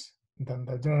twice than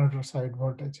the generator side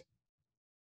voltage.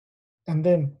 And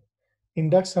then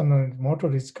induction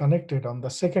motor is connected on the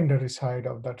secondary side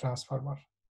of the transformer,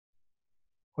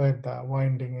 where the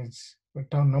winding is,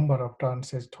 the number of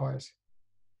turns is twice.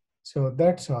 So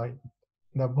that's why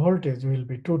the voltage will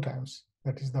be 2 times.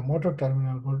 That is the motor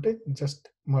terminal voltage,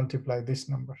 just multiply this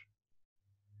number.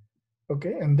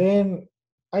 Okay, and then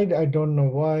I don't know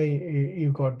why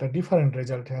you got the different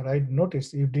result here. I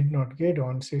noticed you did not get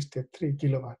 163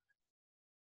 kilowatt.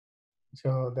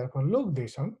 So therefore, look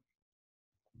this one.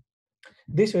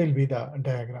 This will be the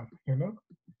diagram,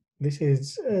 This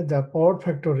is the power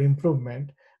factor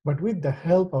improvement, but with the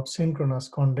help of synchronous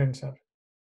condenser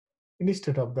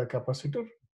instead of the capacitor,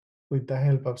 with the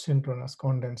help of synchronous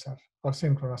condenser or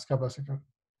synchronous capacitor.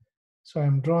 So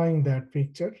I'm drawing that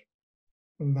picture,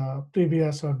 the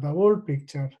previous or the old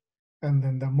picture, and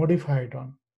then the modified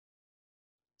one.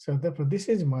 So therefore, this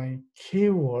is my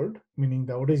keyword, meaning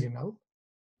the original.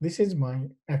 This is my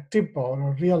active power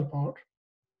or real power.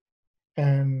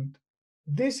 And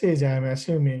this is, I am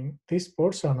assuming, this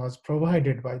portion was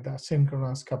provided by the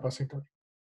synchronous capacitor.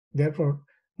 Therefore,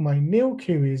 my new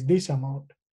Q is this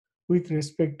amount with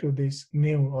respect to this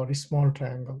new or small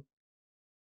triangle.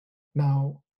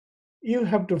 Now, you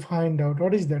have to find out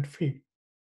what is that phi,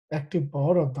 active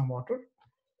power of the motor.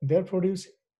 Therefore, you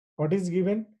see what is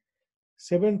given?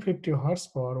 750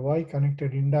 horsepower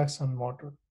Y-connected induction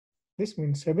motor. This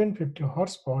means 750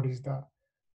 horsepower is the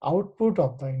output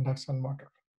of the induction motor.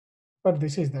 But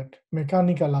this is that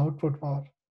mechanical output power.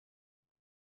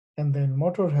 And then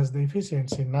motor has the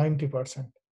efficiency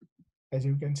 90%. As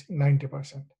you can see,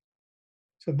 90%.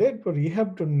 So therefore, you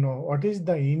have to know what is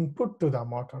the input to the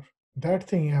motor. That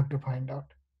thing you have to find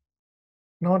out,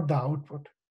 not the output.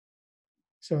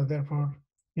 So therefore,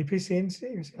 efficiency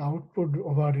is output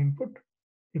over input,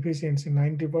 efficiency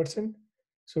 90%.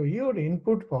 So your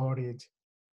input power is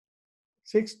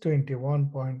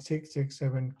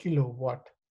 621.667 kilowatt.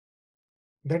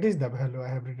 That is the value I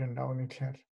have written down it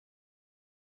here.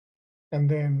 And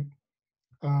then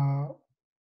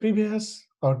previous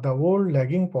or the old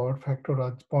lagging power factor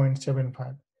was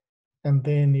 0.75. And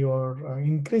then you are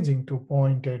increasing to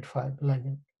 0.85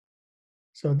 lagging.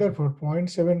 So therefore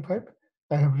 0.75,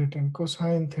 I have written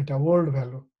cosine theta old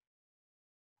value.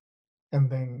 And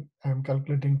then I am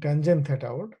calculating tangent theta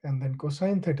old, and then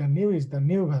cosine theta new is the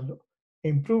new value.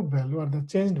 improved value or the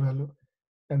changed value,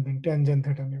 and then tangent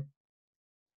theta nu.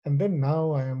 And then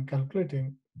now I am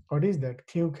calculating what is that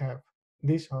Q cap.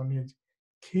 This one is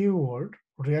Q volt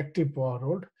reactive power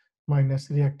volt minus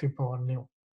reactive power nu.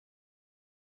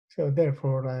 So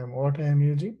therefore what I am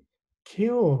using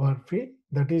Q over phi,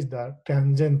 that is the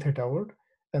tangent theta volt,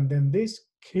 and then this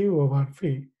Q over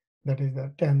phi, that is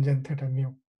the tangent theta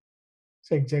nu.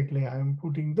 So exactly I am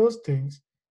putting those things,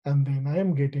 and then I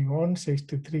am getting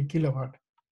 163 kilowatt.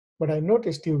 But I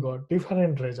noticed you got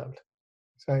different result.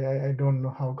 So I don't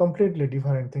know how completely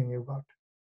different thing you got.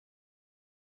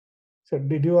 So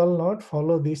did you all not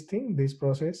follow this thing, this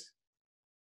process?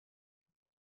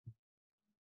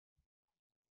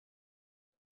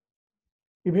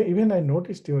 Even I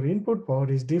noticed your input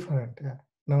power is different. Yeah.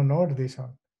 Now not this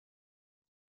one.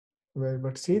 Well,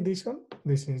 but see this one,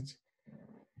 this is,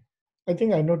 I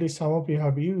think I noticed some of you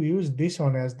have used this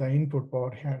one as the input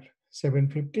power here.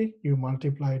 750, you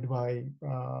multiplied by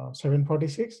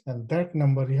 746, and that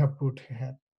number you have put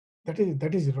here.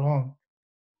 That is wrong.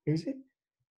 You see,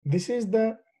 this is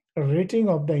the rating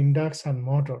of the induction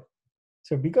motor.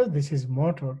 So because this is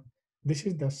motor, this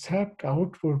is the shaft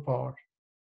output power.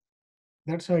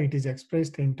 That's why it is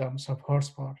expressed in terms of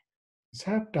horsepower,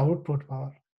 shaft output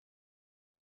power.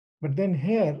 But then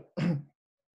here,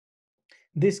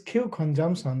 this Q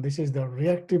consumption, this is the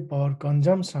reactive power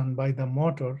consumption by the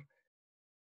motor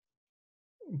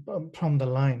from the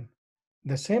line.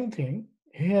 The same thing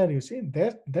here, you see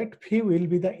that P will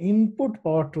be the input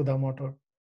power to the motor,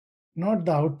 not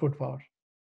the output power.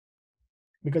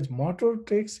 Because motor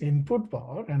takes input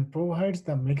power and provides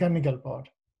the mechanical power.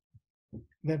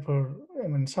 Therefore, I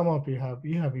mean, some of you have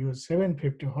used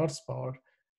 750 horsepower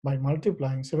by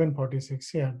multiplying 746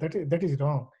 here. That is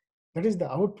wrong. That is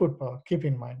the output power, keep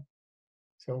in mind.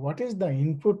 So what is the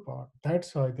input power?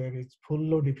 That's why there is full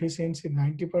load efficiency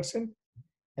 90%,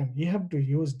 and you have to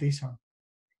use this one.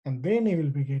 And then you will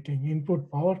be getting input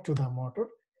power to the motor.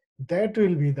 That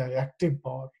will be the active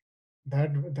power.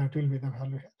 That will be the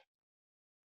value here.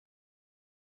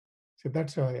 So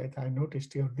that's why I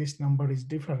noticed here this number is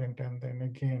different, and then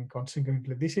again,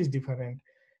 consequently, this is different.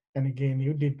 And again,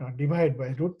 you did not divide by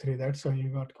 √3. That's why you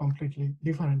got completely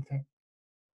different thing.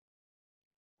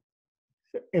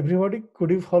 So everybody, could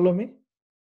you follow me?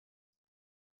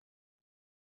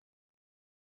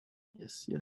 Yes,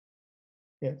 yes.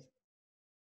 Yes.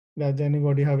 Does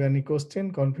anybody have any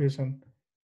question, confusion?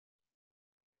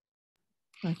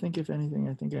 I think if anything,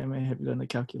 I think I may have done the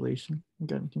calculation and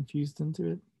gotten confused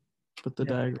into it, but the Yeah.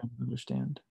 diagram I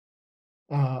understand.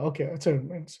 Okay. So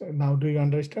now do you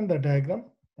understand the diagram?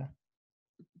 Yeah.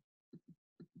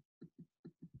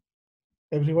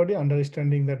 Everybody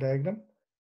understanding the diagram?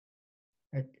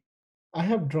 Like, I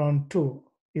have drawn two.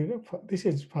 This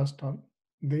is first one.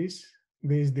 This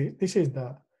is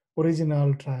the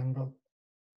original triangle.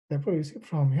 Therefore, you see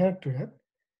from here to here,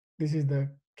 this is the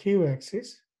Q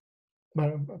axis,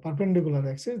 perpendicular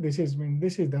axis. This is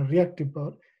the reactive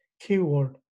power Q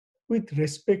volt with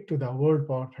respect to the world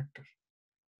power factor.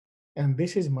 And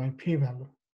this is my P value.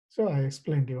 So I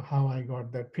explained to you how I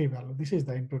got that P value. This is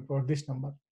the input for this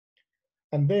number.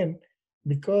 And then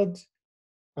because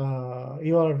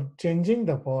you are changing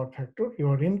the power factor, you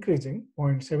are increasing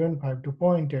 0.75 to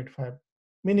 0.85,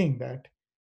 meaning that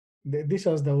this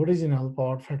was the original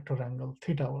power factor angle,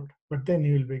 theta volt. But then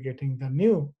you will be getting the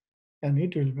new, and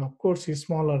it will be, of course, is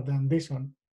smaller than this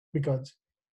one because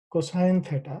cosine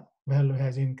theta value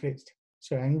has increased.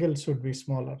 So angle should be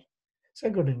smaller. So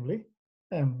accordingly,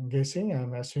 I'm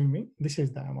assuming this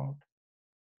is the amount.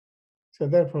 So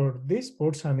therefore, this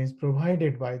portion is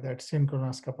provided by that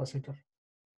synchronous capacitor.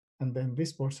 And then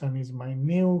this portion is my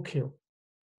new Q.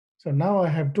 So now I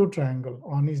have two triangles.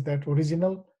 One is that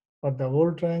original or the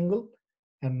old triangle,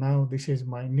 and now this is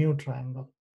my new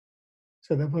triangle.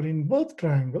 So therefore, in both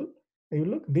triangle, you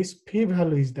look, this P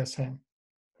value is the same,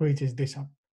 which is this one.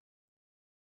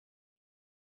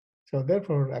 So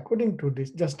therefore, according to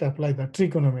this, just apply the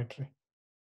trigonometry,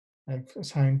 like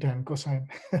sine, tan, cosine,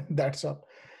 that's all.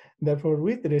 Therefore,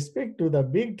 with respect to the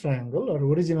big triangle or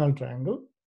original triangle,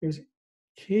 you see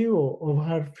Q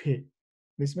over phi.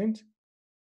 This means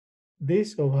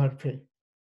this over phi,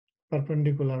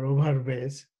 perpendicular over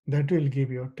base, that will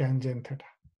give you tangent theta.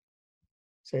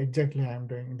 So exactly I am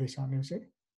doing this one, you see.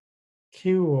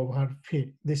 Q over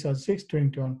phi, this was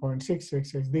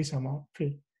 621.666, this amount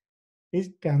phi is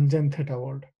tangent theta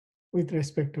volt with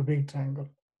respect to big triangle.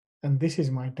 And this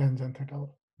is my tangent theta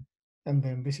volt. And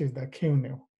then this is the Q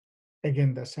nu.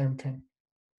 Again, the same thing.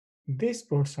 This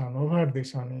portion over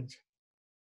this one is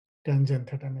tangent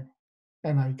theta nu.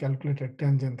 And I calculated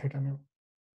tangent theta nu.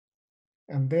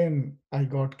 and then I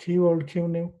got Q old Q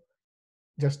new,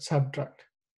 just subtract.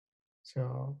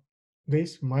 So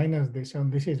this minus this,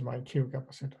 and this is my Q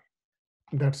capacitor.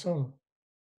 That's all,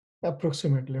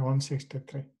 approximately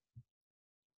 163.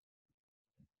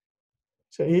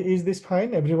 So is this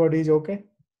fine? Everybody is okay?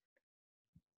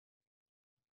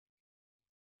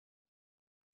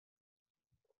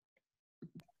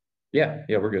 Yeah,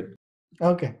 we're good.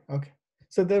 Okay.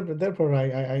 So therefore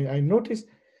I noticed.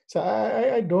 So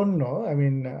I don't know. I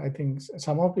mean, I think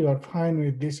some of you are fine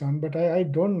with this one, but I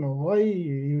don't know why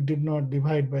you did not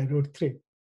divide by √3.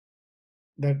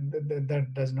 That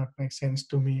does not make sense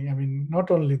to me. I mean,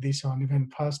 not only this one, even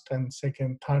first and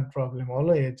second, third problem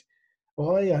always.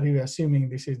 Why are you assuming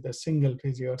this is the single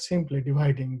phase? You are simply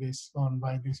dividing this one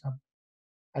by this one.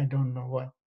 I don't know why.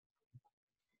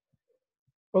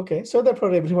 Okay, so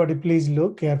therefore everybody please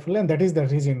look carefully, and that is the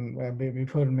reason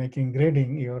before making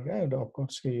grading, of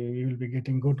course you will be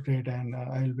getting good grade, and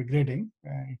I will be grading.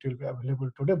 It will be available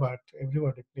today, but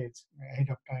everybody please ahead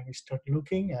of time start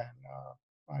looking, and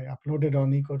I uploaded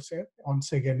on eCoursera.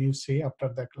 Once again, you see after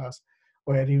the class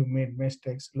where you made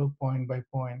mistakes, look point by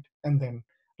point, and then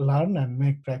learn and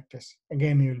make practice.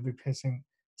 Again, you will be facing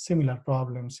similar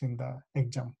problems in the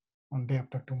exam on day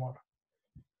after tomorrow.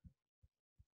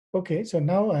 Okay, so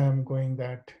now I am going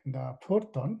that the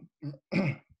fourth one,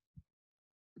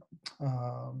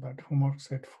 that homework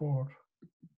set 4.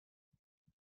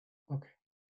 Okay,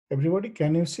 everybody,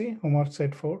 can you see homework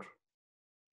set 4?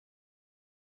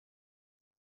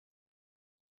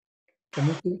 Can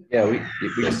you see? Yeah, we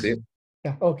can see it.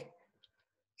 Yeah, okay.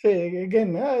 So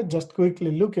again, just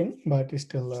quickly looking, but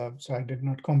still, so I did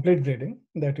not complete grading.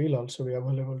 That will also be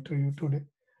available to you today.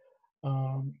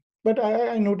 But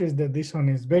I noticed that this one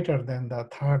is better than the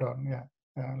third one. Yeah,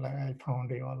 like I found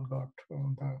you all got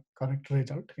the correct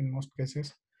result in most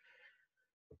cases.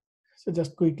 So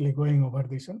just quickly going over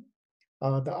this one.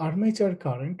 The armature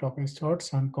current of a short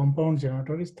shunt compound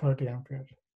generator is 30 ampere.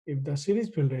 If the series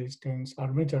field resistance,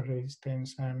 armature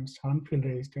resistance, and shunt field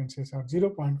resistances are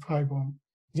 0.5 ohm,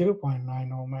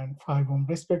 0.9 ohm, and 5 ohm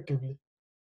respectively,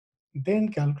 then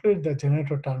calculate the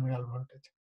generator terminal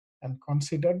voltage and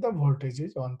consider the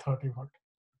voltages on 30 volt.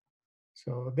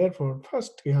 So therefore,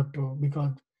 first you have to,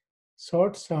 because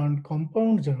short shunt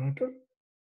compound generator,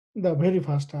 the very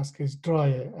first task is draw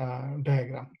a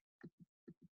diagram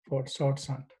for short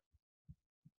shunt.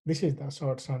 This is the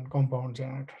short shunt compound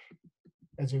generator,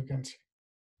 as you can see.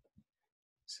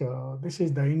 So this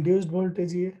is the induced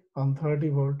voltage here on 30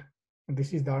 volt, and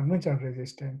this is the armature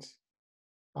resistance.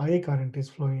 IA current is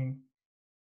flowing,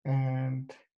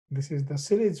 and this is the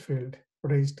series field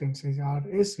resistance is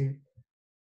RAC.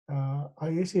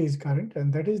 IAC is current,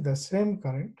 and that is the same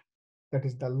current, that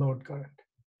is the load current.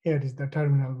 Here is the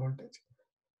terminal voltage,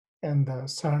 and the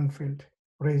shunt field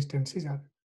resistance is R.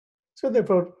 So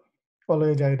therefore,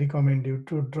 always I recommend you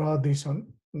to draw this one.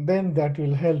 Then that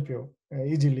will help you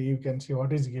easily. You can see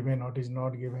what is given, what is not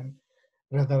given,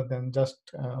 rather than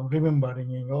just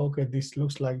remembering, okay, this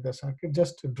looks like the circuit.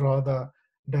 Just draw the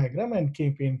diagram and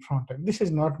keep in front of. This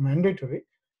is not mandatory,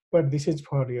 but this is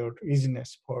for your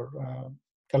easiness, for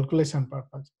calculation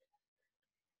purpose.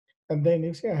 And then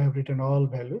you see I have written all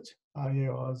values.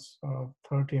 IA was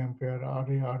 30 ampere, RA,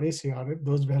 RAC, RF,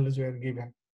 those values were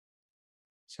given.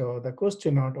 So the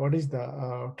question out, what is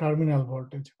the terminal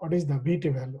voltage? What is the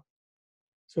VT value?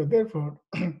 So therefore,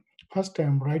 first I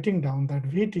am writing down that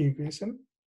VT equation.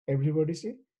 Everybody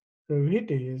see? So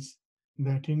VT is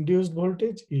that induced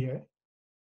voltage EI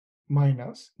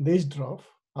minus this drop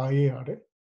IARA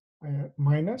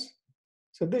minus.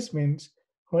 So this means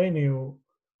when you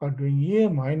are doing EA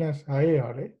minus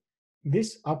IARA,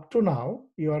 this up to now,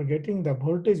 you are getting the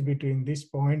voltage between this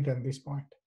point and this point.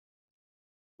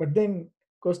 But then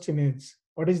question is,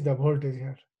 what is the voltage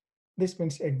here? This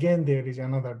means again there is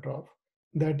another drop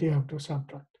that you have to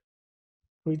subtract,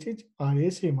 which is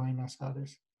RAC minus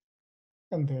RS.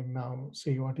 And then now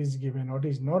see what is given, what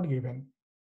is not given.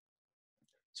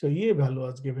 So EA value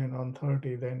was given on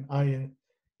 30, then IA,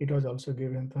 it was also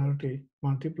given 30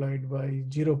 multiplied by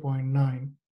 0.9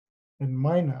 and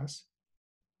minus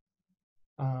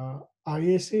IAC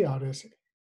RSA.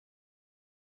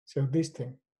 So this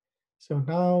thing. So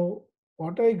now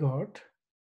what I got,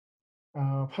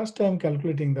 first I am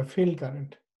calculating the field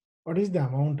current. What is the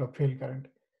amount of field current?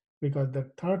 Because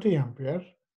the 30 ampere,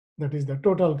 that is the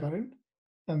total current,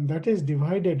 and that is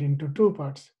divided into two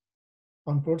parts.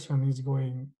 One portion is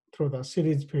going through the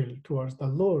series field towards the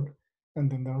load, and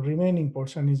then the remaining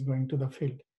portion is going to the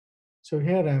field. So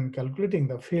here I am calculating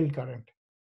the field current.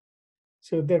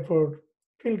 So therefore,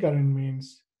 field current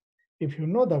means if you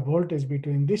know the voltage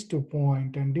between these 2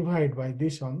 points and divide by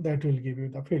this one, that will give you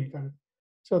the field current.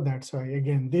 So that's why,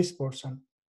 again, this portion,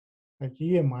 like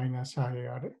EA minus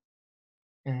IARA,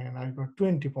 and I got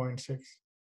 20.6.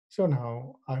 So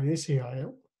now IAC I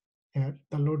have here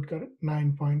the load current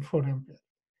 9.4 ampere.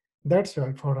 That's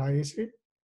why for IAC,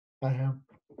 I have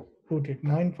put it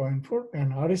 9.4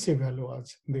 and RAC value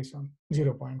was this one,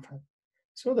 0.5.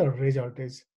 So the result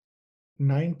is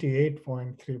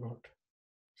 98.3 volt.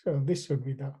 So this should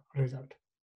be the result.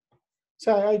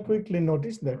 So I quickly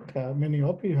noticed that many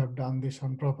of you have done this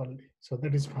one properly. So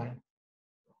that is fine.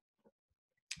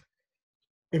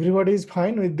 Everybody is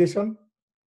fine with this one?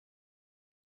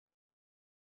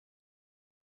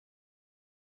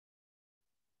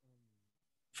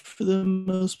 For the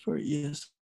most part, yes.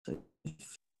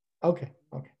 Okay,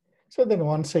 okay. So then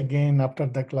once again, after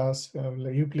the class,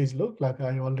 you please look, like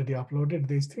I already uploaded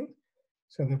this thing.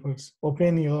 So therefore,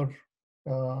 open your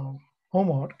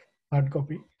homework, hard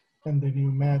copy, and then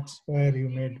you match where you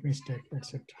made mistake,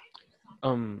 etc.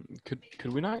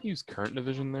 Could we not use current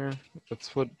division there?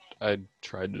 That's what I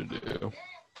tried to do.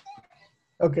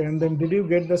 Okay, and then did you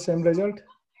get the same result?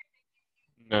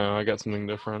 No, I got something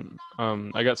different.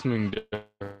 I got something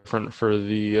different for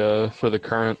the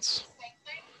currents.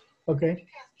 Okay.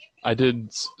 I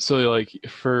did so like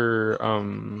for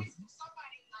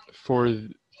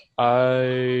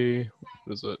I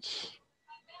what is it?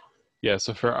 Yeah,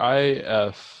 so for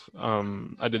IF,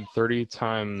 I did 30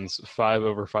 times 5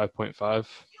 over 5.5.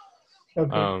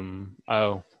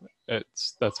 Okay.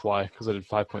 That's why, because I did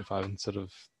 5.5 instead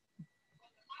of.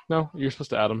 No, you're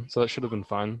supposed to add them, so that should have been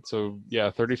fine. So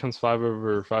yeah, 30 times 5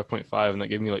 over 5.5, and that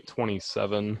gave me like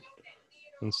 27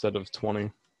 instead of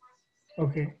 20.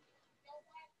 Okay.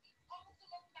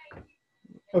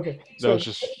 Okay. That was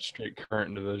just straight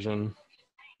current division.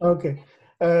 Okay.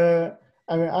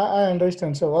 I mean, I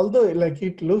understand. So although like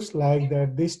it looks like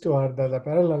that these two are the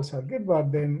parallel circuit, but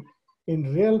then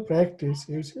in real practice,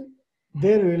 you see,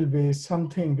 there will be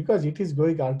something because it is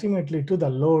going ultimately to the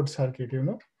load circuit, you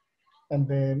know, and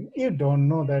then you don't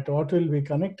know that what will be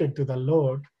connected to the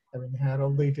load. I mean, here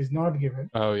although it is not given.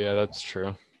 Oh yeah, that's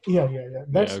true. Yeah.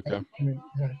 That's yeah, okay. I mean,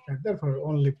 right. Therefore,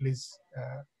 only please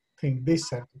think this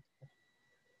circuit.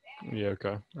 Yeah,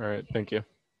 okay. All right, thank you.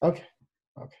 Okay.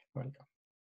 Okay. Welcome.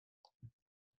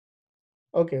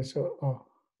 Okay, so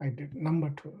I did number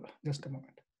 2. Just a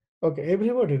moment. Okay,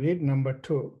 everybody read number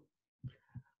 2.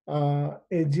 A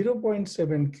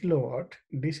 0.7 kilowatt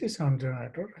DC sound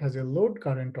generator has a load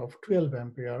current of 12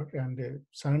 ampere and a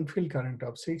sound field current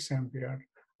of 6 ampere,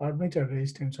 armature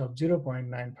resistance of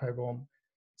 0.95 ohm,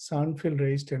 sound field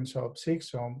resistance of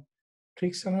 6 ohm,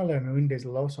 frictional and windage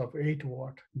loss of 8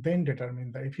 watt. Then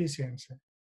determine the efficiency.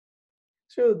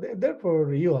 So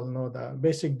therefore, you all know the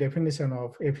basic definition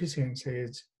of efficiency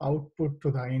is output to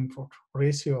the input,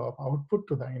 ratio of output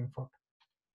to the input.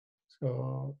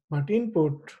 So, but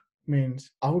input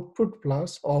means output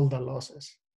plus all the losses.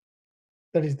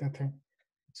 That is the thing.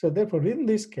 So therefore, in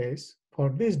this case, for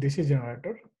this DC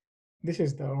generator, this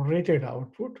is the rated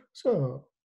output. So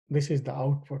this is the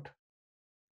output.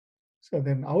 So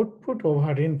then output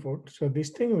over input. So this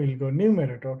thing will go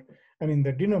numerator, and in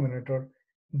the denominator,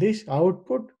 this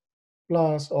output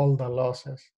plus all the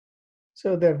losses.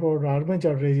 So therefore,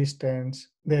 armature resistance,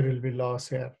 there will be loss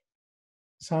here.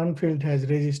 Sound field has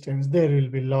resistance, there will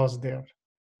be loss there.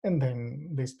 And then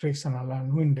this frictional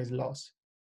and windage loss.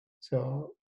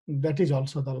 So that is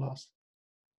also the loss.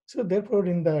 So therefore,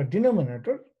 in the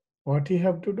denominator, what you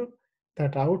have to do,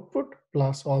 that output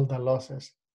plus all the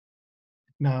losses.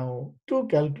 Now, to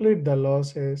calculate the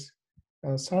losses,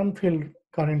 sound field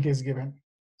current is given.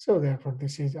 So therefore,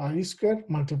 this is I square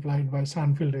multiplied by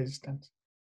sound field resistance.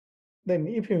 Then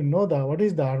if you know what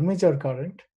is the armature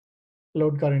current,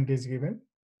 load current is given,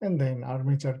 and then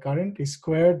armature current is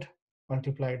squared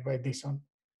multiplied by this one.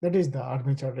 That is the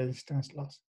armature resistance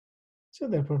loss. So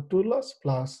therefore 2 loss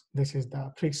plus this is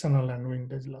the frictional and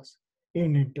windage loss. You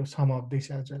need to sum up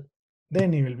this as well.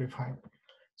 Then you will be fine.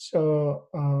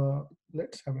 So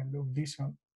let's have a look this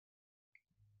one.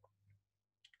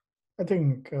 I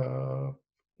think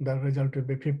the result will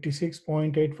be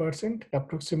 56.8%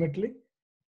 approximately.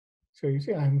 So you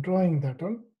see, I'm drawing that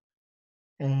one.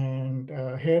 And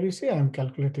here you see, I'm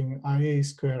calculating IA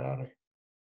square RA.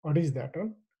 What is that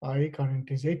one? IA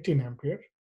current is 18 ampere.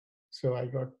 So I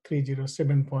got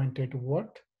 307.8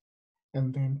 watt.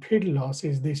 And then field loss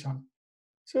is this one.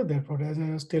 So therefore, as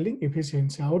I was telling,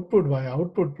 efficiency output by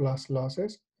output plus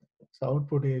losses. So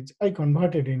output is, I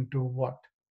converted into watt.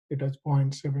 It was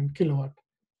 0.7 kilowatt.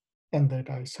 And that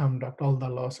I summed up all the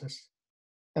losses.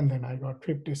 And then I got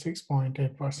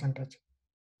 56.8%.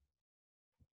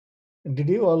 Did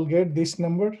you all get this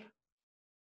number?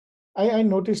 I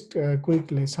noticed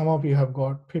quickly some of you have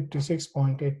got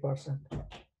 56.8%.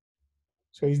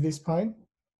 So is this fine?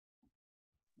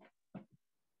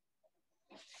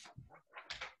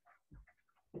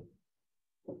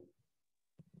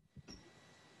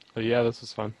 But yeah, this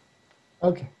is fine.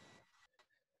 Okay.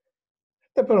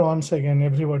 Therefore, once again,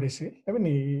 everybody see, I mean,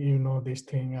 you know this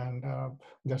thing, and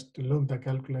just look the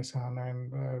calculation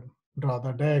and draw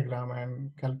the diagram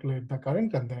and calculate the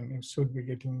current, and then you should be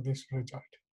getting this result.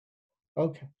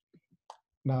 Okay.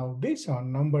 Now this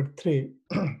on number 3,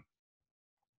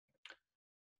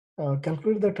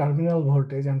 calculate the terminal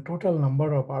voltage and total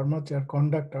number of armature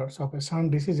conductors of a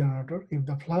shunt DC generator if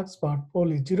the flux per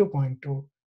pole is 0.2,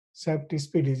 shaft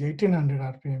speed is 1800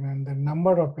 RPM, and the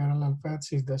number of parallel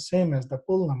paths is the same as the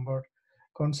pole number.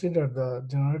 Consider the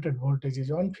generated voltage is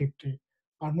 150,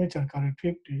 armature current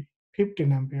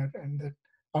 15 ampere, and the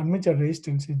armature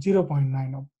resistance is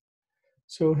 0.9 ohm.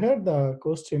 So here the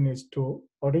question is to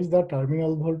what is the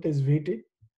terminal voltage VT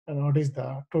and what is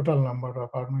the total number of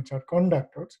armature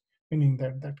conductors, meaning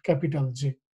that capital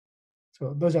G.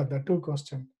 So those are the two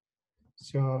questions.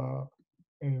 So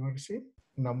everybody see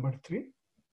number 3.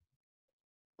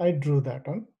 I drew that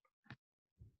one.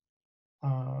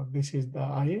 This is the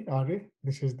IA, RA,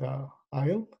 this is the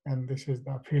IL, and this is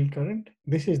the field current.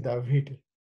 This is the VT.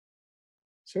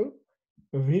 So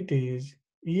VT is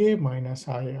EA minus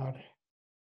IRA.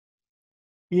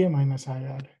 EA minus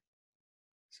IRA.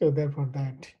 So therefore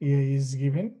that EA is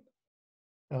given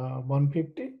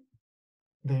 150,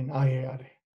 then IARA.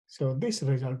 So this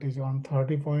result is on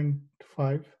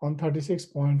 30.5, on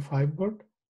 36.5 volt,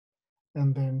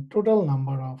 and then total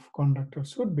number of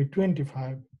conductors should be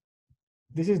 25.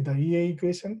 This is the EA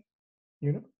equation,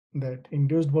 you know, that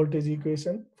induced voltage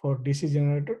equation for DC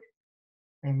generator,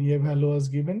 and EA value was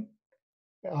given,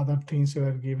 other things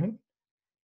were given.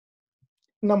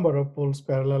 Number of poles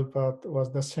parallel path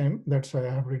was the same, that's why I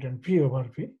have written P over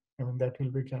P. I mean, that will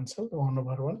be cancelled 1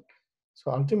 over 1.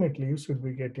 So ultimately, you should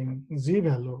be getting Z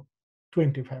value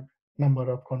 25, number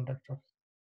of conductors.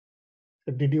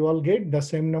 So did you all get the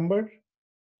same number?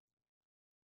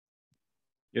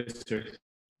 Yes, sir.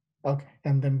 Okay,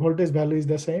 and then voltage value is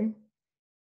the same?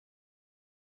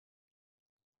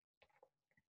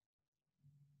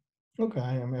 Okay,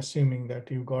 I am assuming that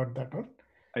you got that one.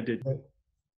 I did.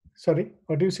 Sorry,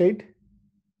 what you said?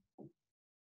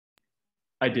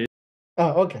 I did.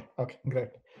 Okay, great.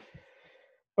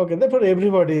 Okay, therefore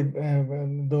everybody,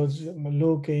 those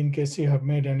look in case you have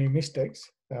made any mistakes.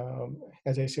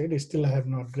 As I said, still I have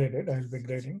not graded. I'll be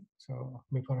grading. So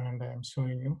beforehand, I am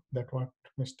showing you that what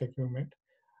mistake you made.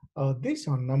 This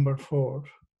on number 4.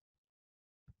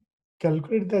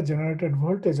 Calculate the generated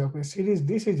voltage of a series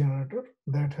DC generator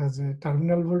that has a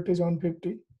terminal voltage on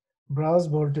 50, brass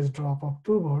voltage drop of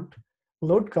 2 volt,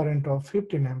 load current of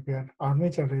 15 ampere,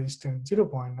 armature resistance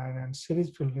 0.9, and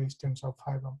series field resistance of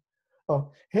 5 ohm.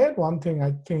 Oh, here one thing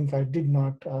I think I did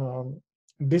not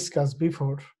discuss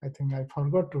before. I think I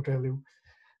forgot to tell you.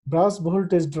 Brass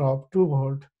voltage drop 2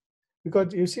 volt,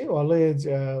 because you see always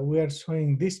we are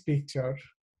showing this picture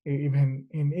even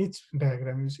in each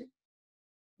diagram. You see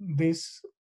this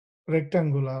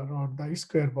rectangular or the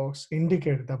square box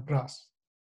indicate the brass.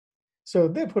 So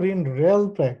therefore, in real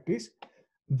practice,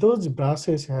 those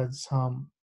brasses have some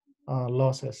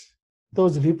losses.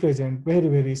 Those represent very,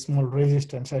 very small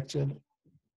resistance actually.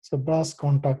 So brass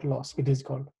contact loss, it is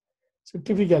called. So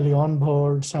typically 1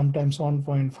 volt, sometimes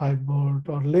 1.5 volt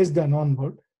or less than 1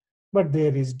 volt, but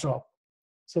there is drop.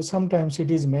 So sometimes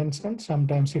it is mentioned,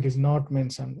 sometimes it is not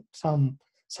mentioned.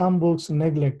 Some books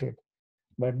neglected,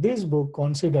 but this book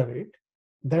consider it.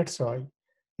 That's why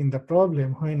in the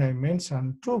problem when I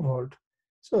mentioned 2 volt,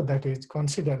 so that is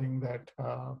considering that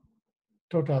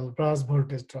total brass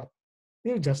voltage drop.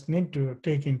 You just need to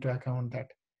take into account that.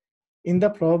 In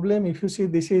the problem, if you see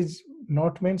this is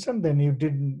not mentioned, then you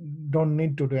don't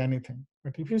need to do anything.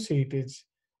 But if you see it is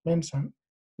mentioned,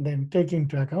 then take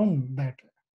into account that.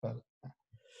 Well,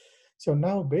 so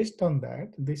now based on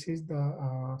that, this is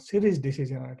the series DC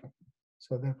generator.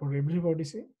 So therefore, everybody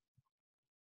see,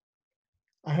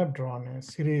 I have drawn a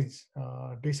series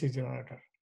DC generator.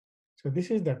 So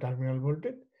this is the terminal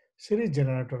voltage. Series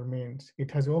generator means it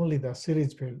has only the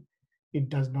series field. It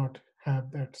does not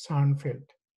have that shunt field.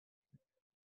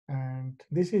 And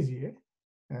this is A,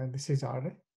 and this is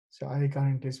RA. So I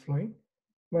current is flowing,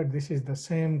 but this is the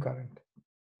same current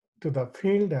to the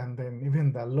field and then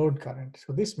even the load current.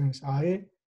 So this means IA,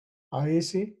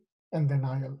 IAC, and then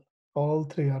IL. All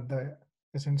three are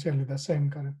essentially the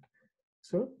same current.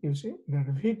 So you see that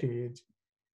VT is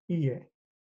EA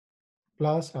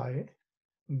plus IA,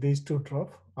 these two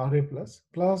drop, RA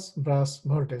plus brass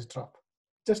voltage drop.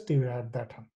 Just you add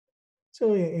that one.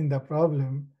 So in the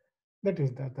problem, that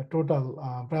is the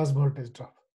total brass voltage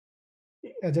drop.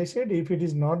 As I said, if it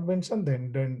is not mentioned,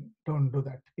 then don't do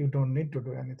that. You don't need to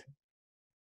do anything.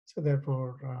 So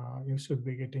therefore, you should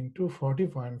be getting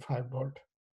 240.5 volt.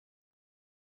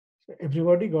 So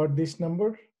everybody got this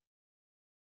number?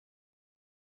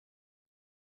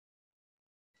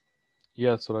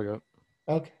 Yeah, that's what I got.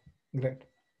 Okay, great.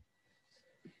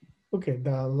 Okay,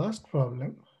 the last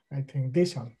problem, I think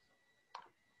this one.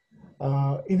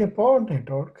 In a power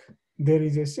network, there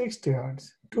is a 60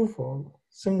 Hertz, 2-pole,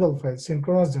 single-phase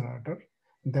synchronous generator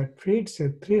that feeds a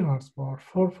 3 horsepower,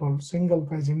 4-pole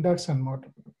single-phase induction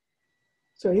motor.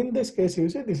 So in this case, you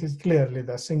see this is clearly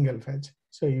the single phase.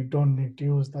 So you don't need to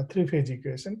use the 3-phase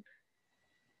equation.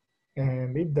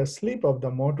 And if the slip of the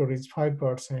motor is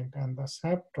 5% and the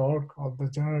shaft torque of the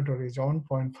generator is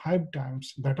 1.5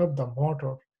 times that of the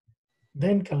motor,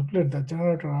 then calculate the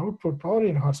generator output power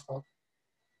in horsepower.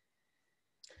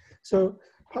 So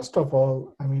first of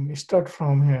all, I mean, start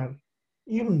from here.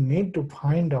 You need to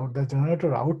find out the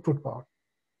generator output power.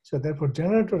 So therefore,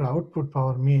 generator output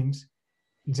power means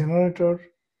generator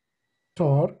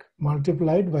torque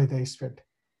multiplied by the speed.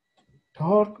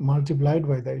 Torque multiplied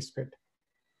by the speed.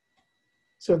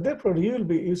 So therefore, you will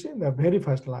be using the very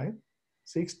first line,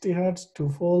 60 Hertz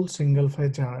 2-pole single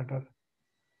phase generator.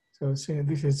 So see,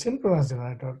 this is synchronous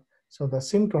generator. So the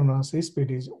synchronous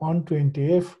speed is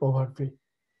 120 F over P.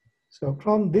 So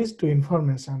from these two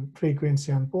information,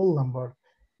 frequency and pole number,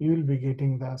 you will be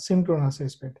getting the synchronous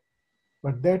speed.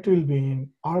 But that will be in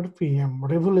RPM,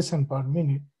 revolution per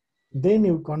minute. Then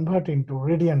you convert into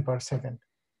radian per second.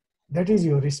 That is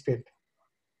your speed.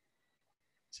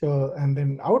 So, and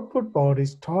then output power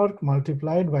is torque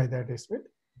multiplied by that speed.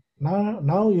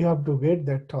 Now you have to get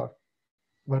that torque.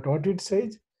 But what it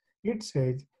says? It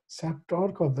says shaft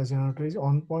torque of the generator is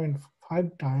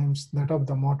 1.5 times that of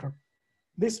the motor.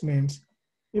 This means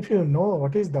if you know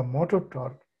what is the motor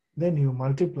torque, then you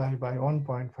multiply by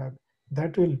 1.5.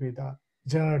 That will be the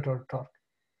generator torque.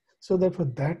 So therefore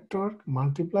that torque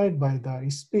multiplied by the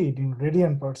speed in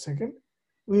radian per second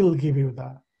will give you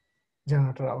the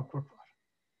generator output power.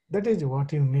 That is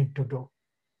what you need to do.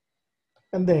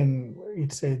 And then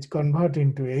it says convert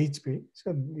into HP.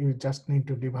 So you just need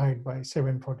to divide by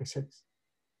 746.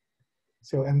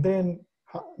 So, and then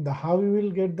how you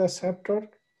will get the shaft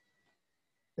torque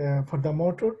for the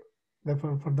motor.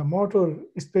 Therefore, for the motor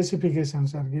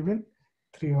specifications are given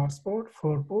 3 horsepower,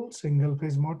 4-pole, single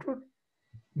phase motor.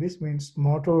 This means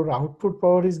motor output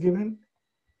power is given.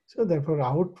 So therefore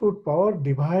output power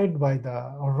divided by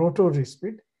the rotor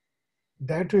speed,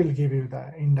 that will give you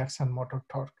the induction motor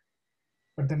torque.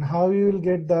 But then how you will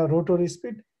get the rotor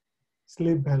speed?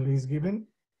 Slip value is given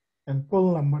and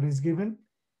pole number is given.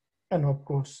 And of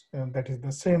course, that is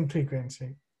the same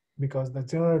frequency because the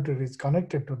generator is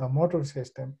connected to the motor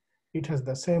system. It has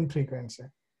the same frequency.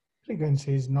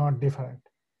 Frequency is not different.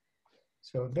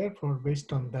 So therefore,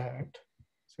 based on that,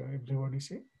 so everybody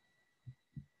see.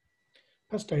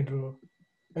 First I drew,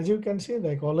 as you can see,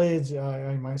 like always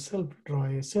I myself draw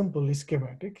a simple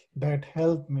schematic that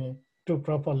helped me to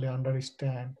properly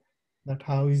understand that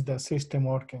how is the system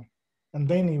working. And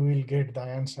then you will get the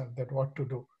answer that what to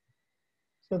do.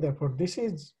 So therefore this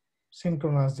is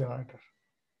synchronous generator.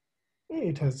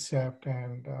 It has shaft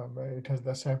and it has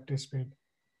the shaft speed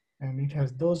and it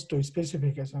has those two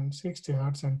specifications, 60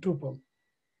 Hertz and 2-pole.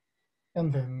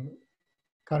 And then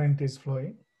current is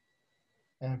flowing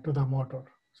to the motor.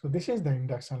 So this is the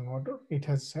induction motor. It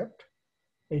has shaft.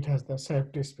 It has the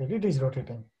shaft speed. It is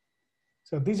rotating.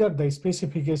 So these are the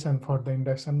specifications for the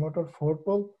induction motor: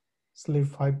 4-pole, slip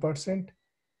 5%,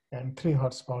 and 3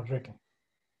 horsepower rating.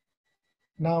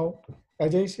 Now,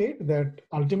 as I said, that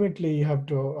ultimately you have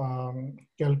to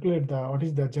calculate what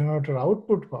is the generator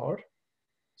output power.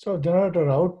 So generator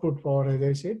output power, as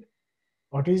I said,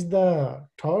 what is the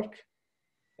torque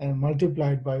and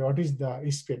multiplied by what is the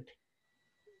speed.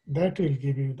 That will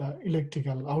give you the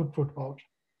electrical output power.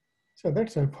 So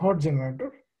that's a for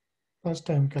generator. First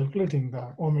I'm calculating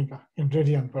the omega in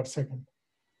radian per second.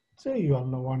 So you all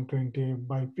know 120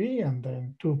 by P and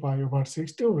then 2 pi over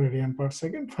 60 radian per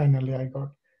second. Finally, I got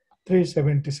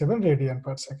 377 radian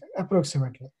per second,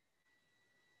 approximately.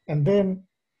 And then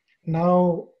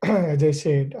now, as I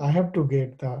said, I have to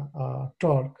get the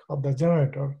torque of the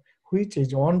generator, which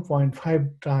is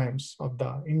 1.5 times of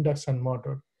the induction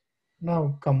motor.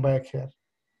 Now come back here.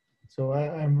 So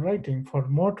I'm writing for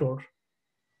motor,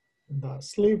 the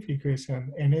slip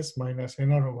equation NS minus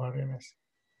NR over NS.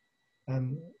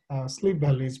 And slip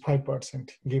value is 5%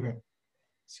 given.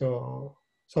 So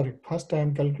sorry, first I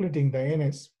am calculating the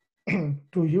NS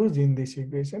to use in this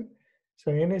equation.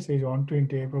 So NS is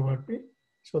 120 F/P.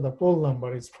 So the pole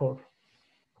number is 4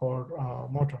 for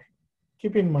motor.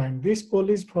 Keep in mind, this pole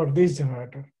is for this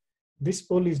generator. This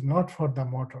pole is not for the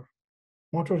motor.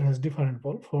 Motor has different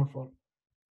pole, 4 pole.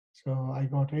 So I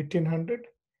got 1800,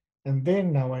 and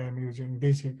then now I am using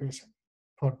this equation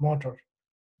for motor.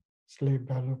 Slip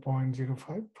value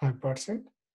 0.05, 5%,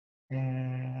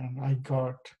 and I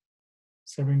got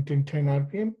 1710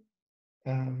 RPM,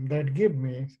 and that gave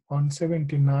me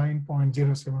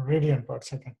 179.07 radian per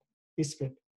second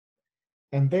speed.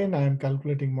 And then I am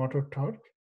calculating motor torque.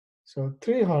 So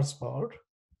 3 horsepower,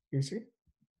 you see,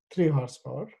 3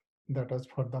 horsepower, that was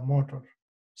for the motor,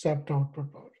 shaft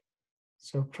output power.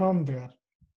 So from there,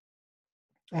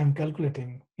 I am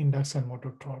calculating induction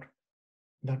motor torque.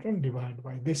 That one divided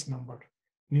by this number,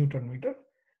 Newton meter.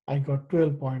 I got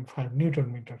 12.5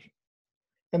 Newton meter.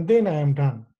 And then I am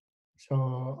done.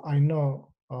 So I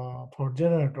know for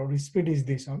generator, speed is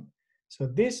this one. So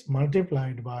this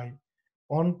multiplied by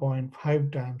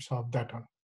 1.5 times of that one.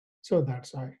 So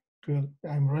that's why 12,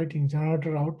 I'm writing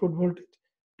generator output voltage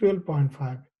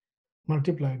 12.5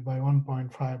 multiplied by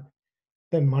 1.5,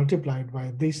 then multiplied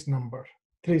by this number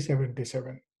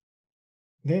 377.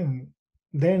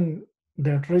 Then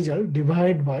that result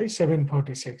divide by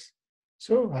 746.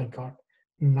 So I got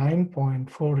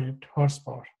 9.48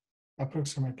 horsepower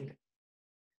approximately.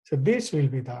 So this will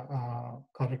be the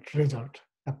correct result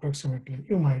approximately.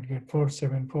 You might get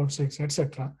 47, 46,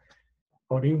 etc.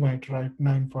 Or you might write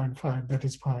 9.5, that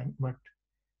is fine, but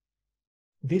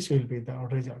this will be the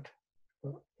result.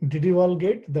 Did you all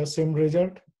get the same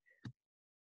result?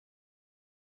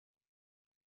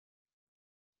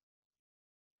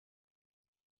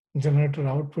 Generator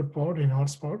output power in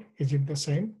horsepower, is it the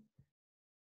same?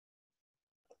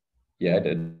 Yeah, I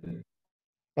did.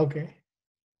 Okay.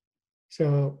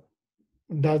 So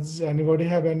does anybody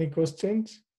have any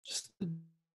questions? Just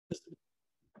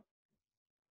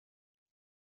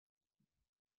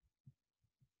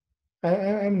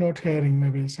I'm not hearing,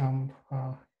 maybe some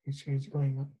issues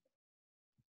going on.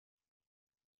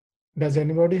 Does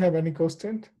anybody have any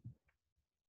questions?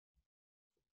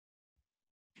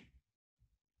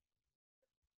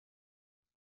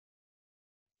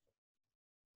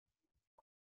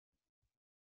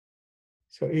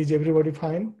 So is everybody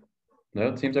fine? No,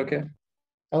 it seems okay.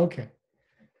 Okay.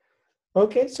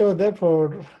 Okay, so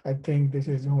therefore, I think this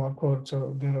is homework code.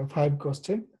 So there are 5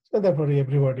 questions. So therefore,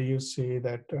 everybody, you see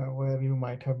that where you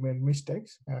might have made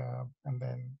mistakes. And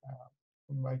then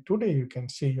by today, you can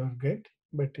see your grade.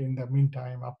 But in the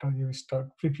meantime, after you start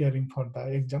preparing for the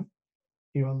exam,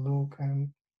 you will look,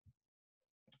 and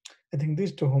I think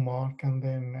these 2 homework, and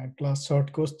then class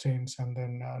short questions, and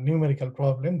then numerical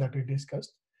problem that we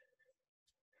discussed.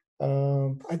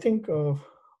 I think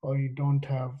I don't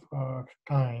have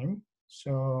time.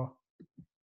 So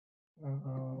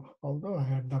although I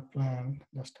had the plan,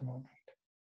 just a moment.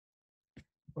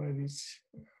 Where is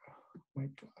my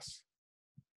class?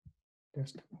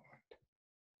 Just a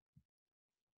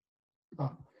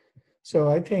moment. So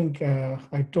I think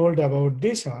I told about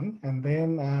this one, and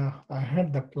then I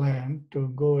had the plan to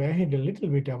go ahead a little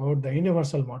bit about the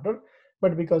universal motor,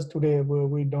 but because today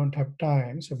we don't have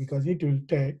time, so because it will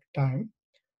take time,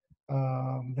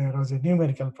 there was a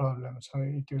numerical problem, so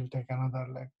it will take another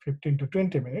like 15 to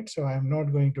 20 minutes, so I am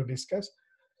not going to discuss.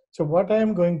 So what I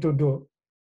am going to do,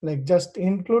 like just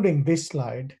including this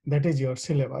slide, that is your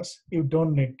syllabus, you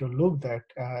don't need to look at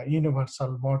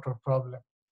universal motor problem.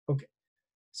 Okay.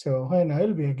 So when I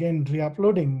will be again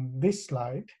re-uploading this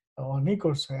slide on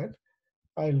eCourseware,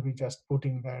 I will be just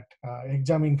putting that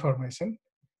exam information,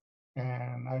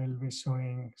 and I will be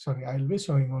showing, sorry, I will be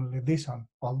showing only this one,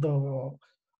 although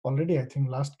already I think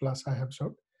last class I have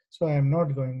showed. So I am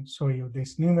not going to show you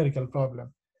this numerical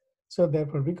problem. So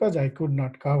therefore, because I could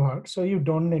not cover, so you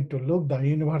don't need to look the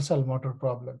universal motor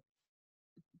problem.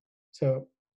 So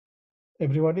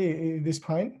everybody, is this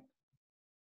fine?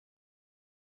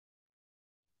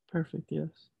 perfect, yes.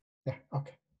 Yeah,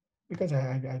 okay. Because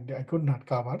I could not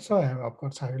cover, so of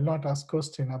course I will not ask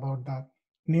question about the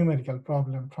numerical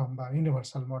problem from the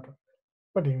universal motor,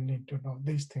 but you need to know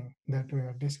this thing that we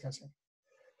are discussing.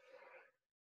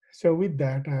 So with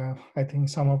that, I think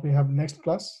some of you have next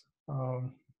class.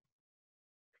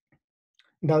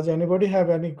 Does anybody have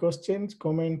any questions,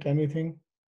 comment, anything?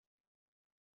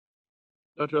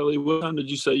 Dr. Ali, what time did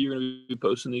you say you're going to be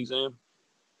posting the exam?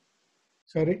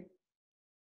 Sorry?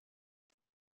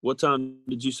 What time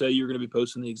did you say you were going to be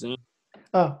posting the exam?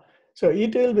 So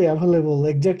it will be available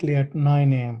exactly at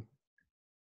 9 a.m.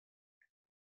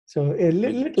 So a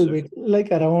little bit,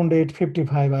 like around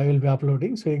 8:55, I will be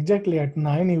uploading. So exactly at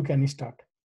 9, you can start.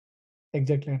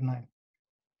 Exactly at 9.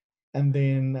 And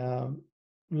then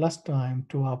last time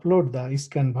to upload the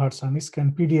scan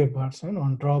PDF version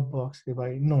on Dropbox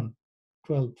by noon,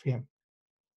 12 p.m.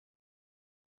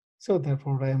 So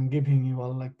therefore, I am giving you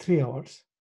all like 3 hours,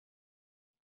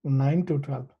 9 to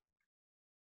 12.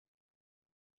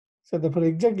 So therefore,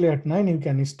 exactly at 9, you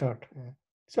can start.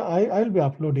 So I'll be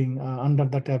uploading under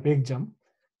the tab exam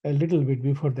a little bit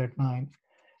before that 9.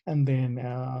 And then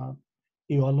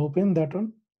you all open that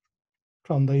one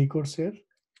from the eCourseR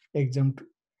exam,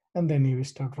 and then you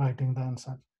start writing the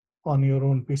answer on your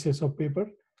own pieces of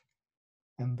paper.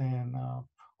 And then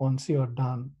once you are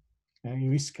done,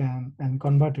 you scan and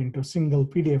convert into single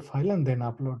PDF file and then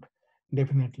upload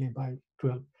definitely by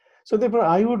 12. So therefore,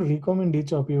 I would recommend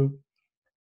each of you,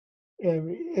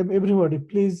 everybody,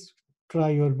 please try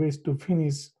your best to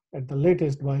finish at the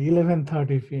latest by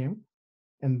 11:30 p.m.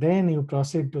 And then you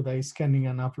proceed to the scanning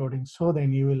and uploading, so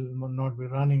then you will not be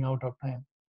running out of time.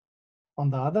 On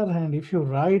the other hand, if you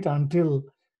write until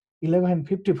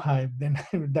 11:55, then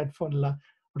that for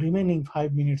remaining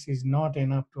 5 minutes is not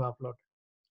enough to upload,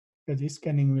 because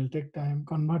scanning will take time,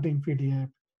 converting PDF,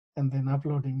 and then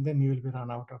uploading, then you will be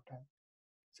run out of time.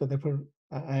 So therefore,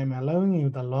 I am allowing you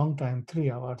the long time,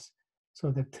 3 hours. So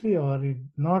the 3 hour is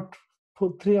not,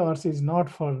 3 hours is not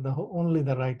for the only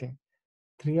the writing.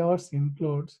 3 hours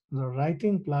includes the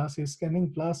writing plus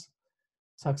scanning plus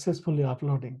successfully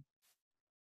uploading.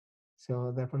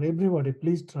 So therefore, everybody,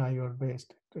 please try your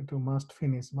best to must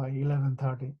finish by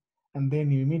 11:30, and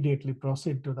then you immediately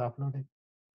proceed to the uploading.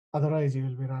 Otherwise, you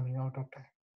will be running out of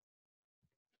time.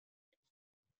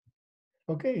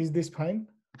 Okay, is this fine?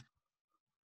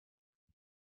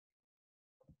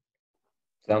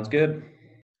 Sounds good.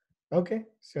 Okay,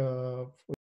 so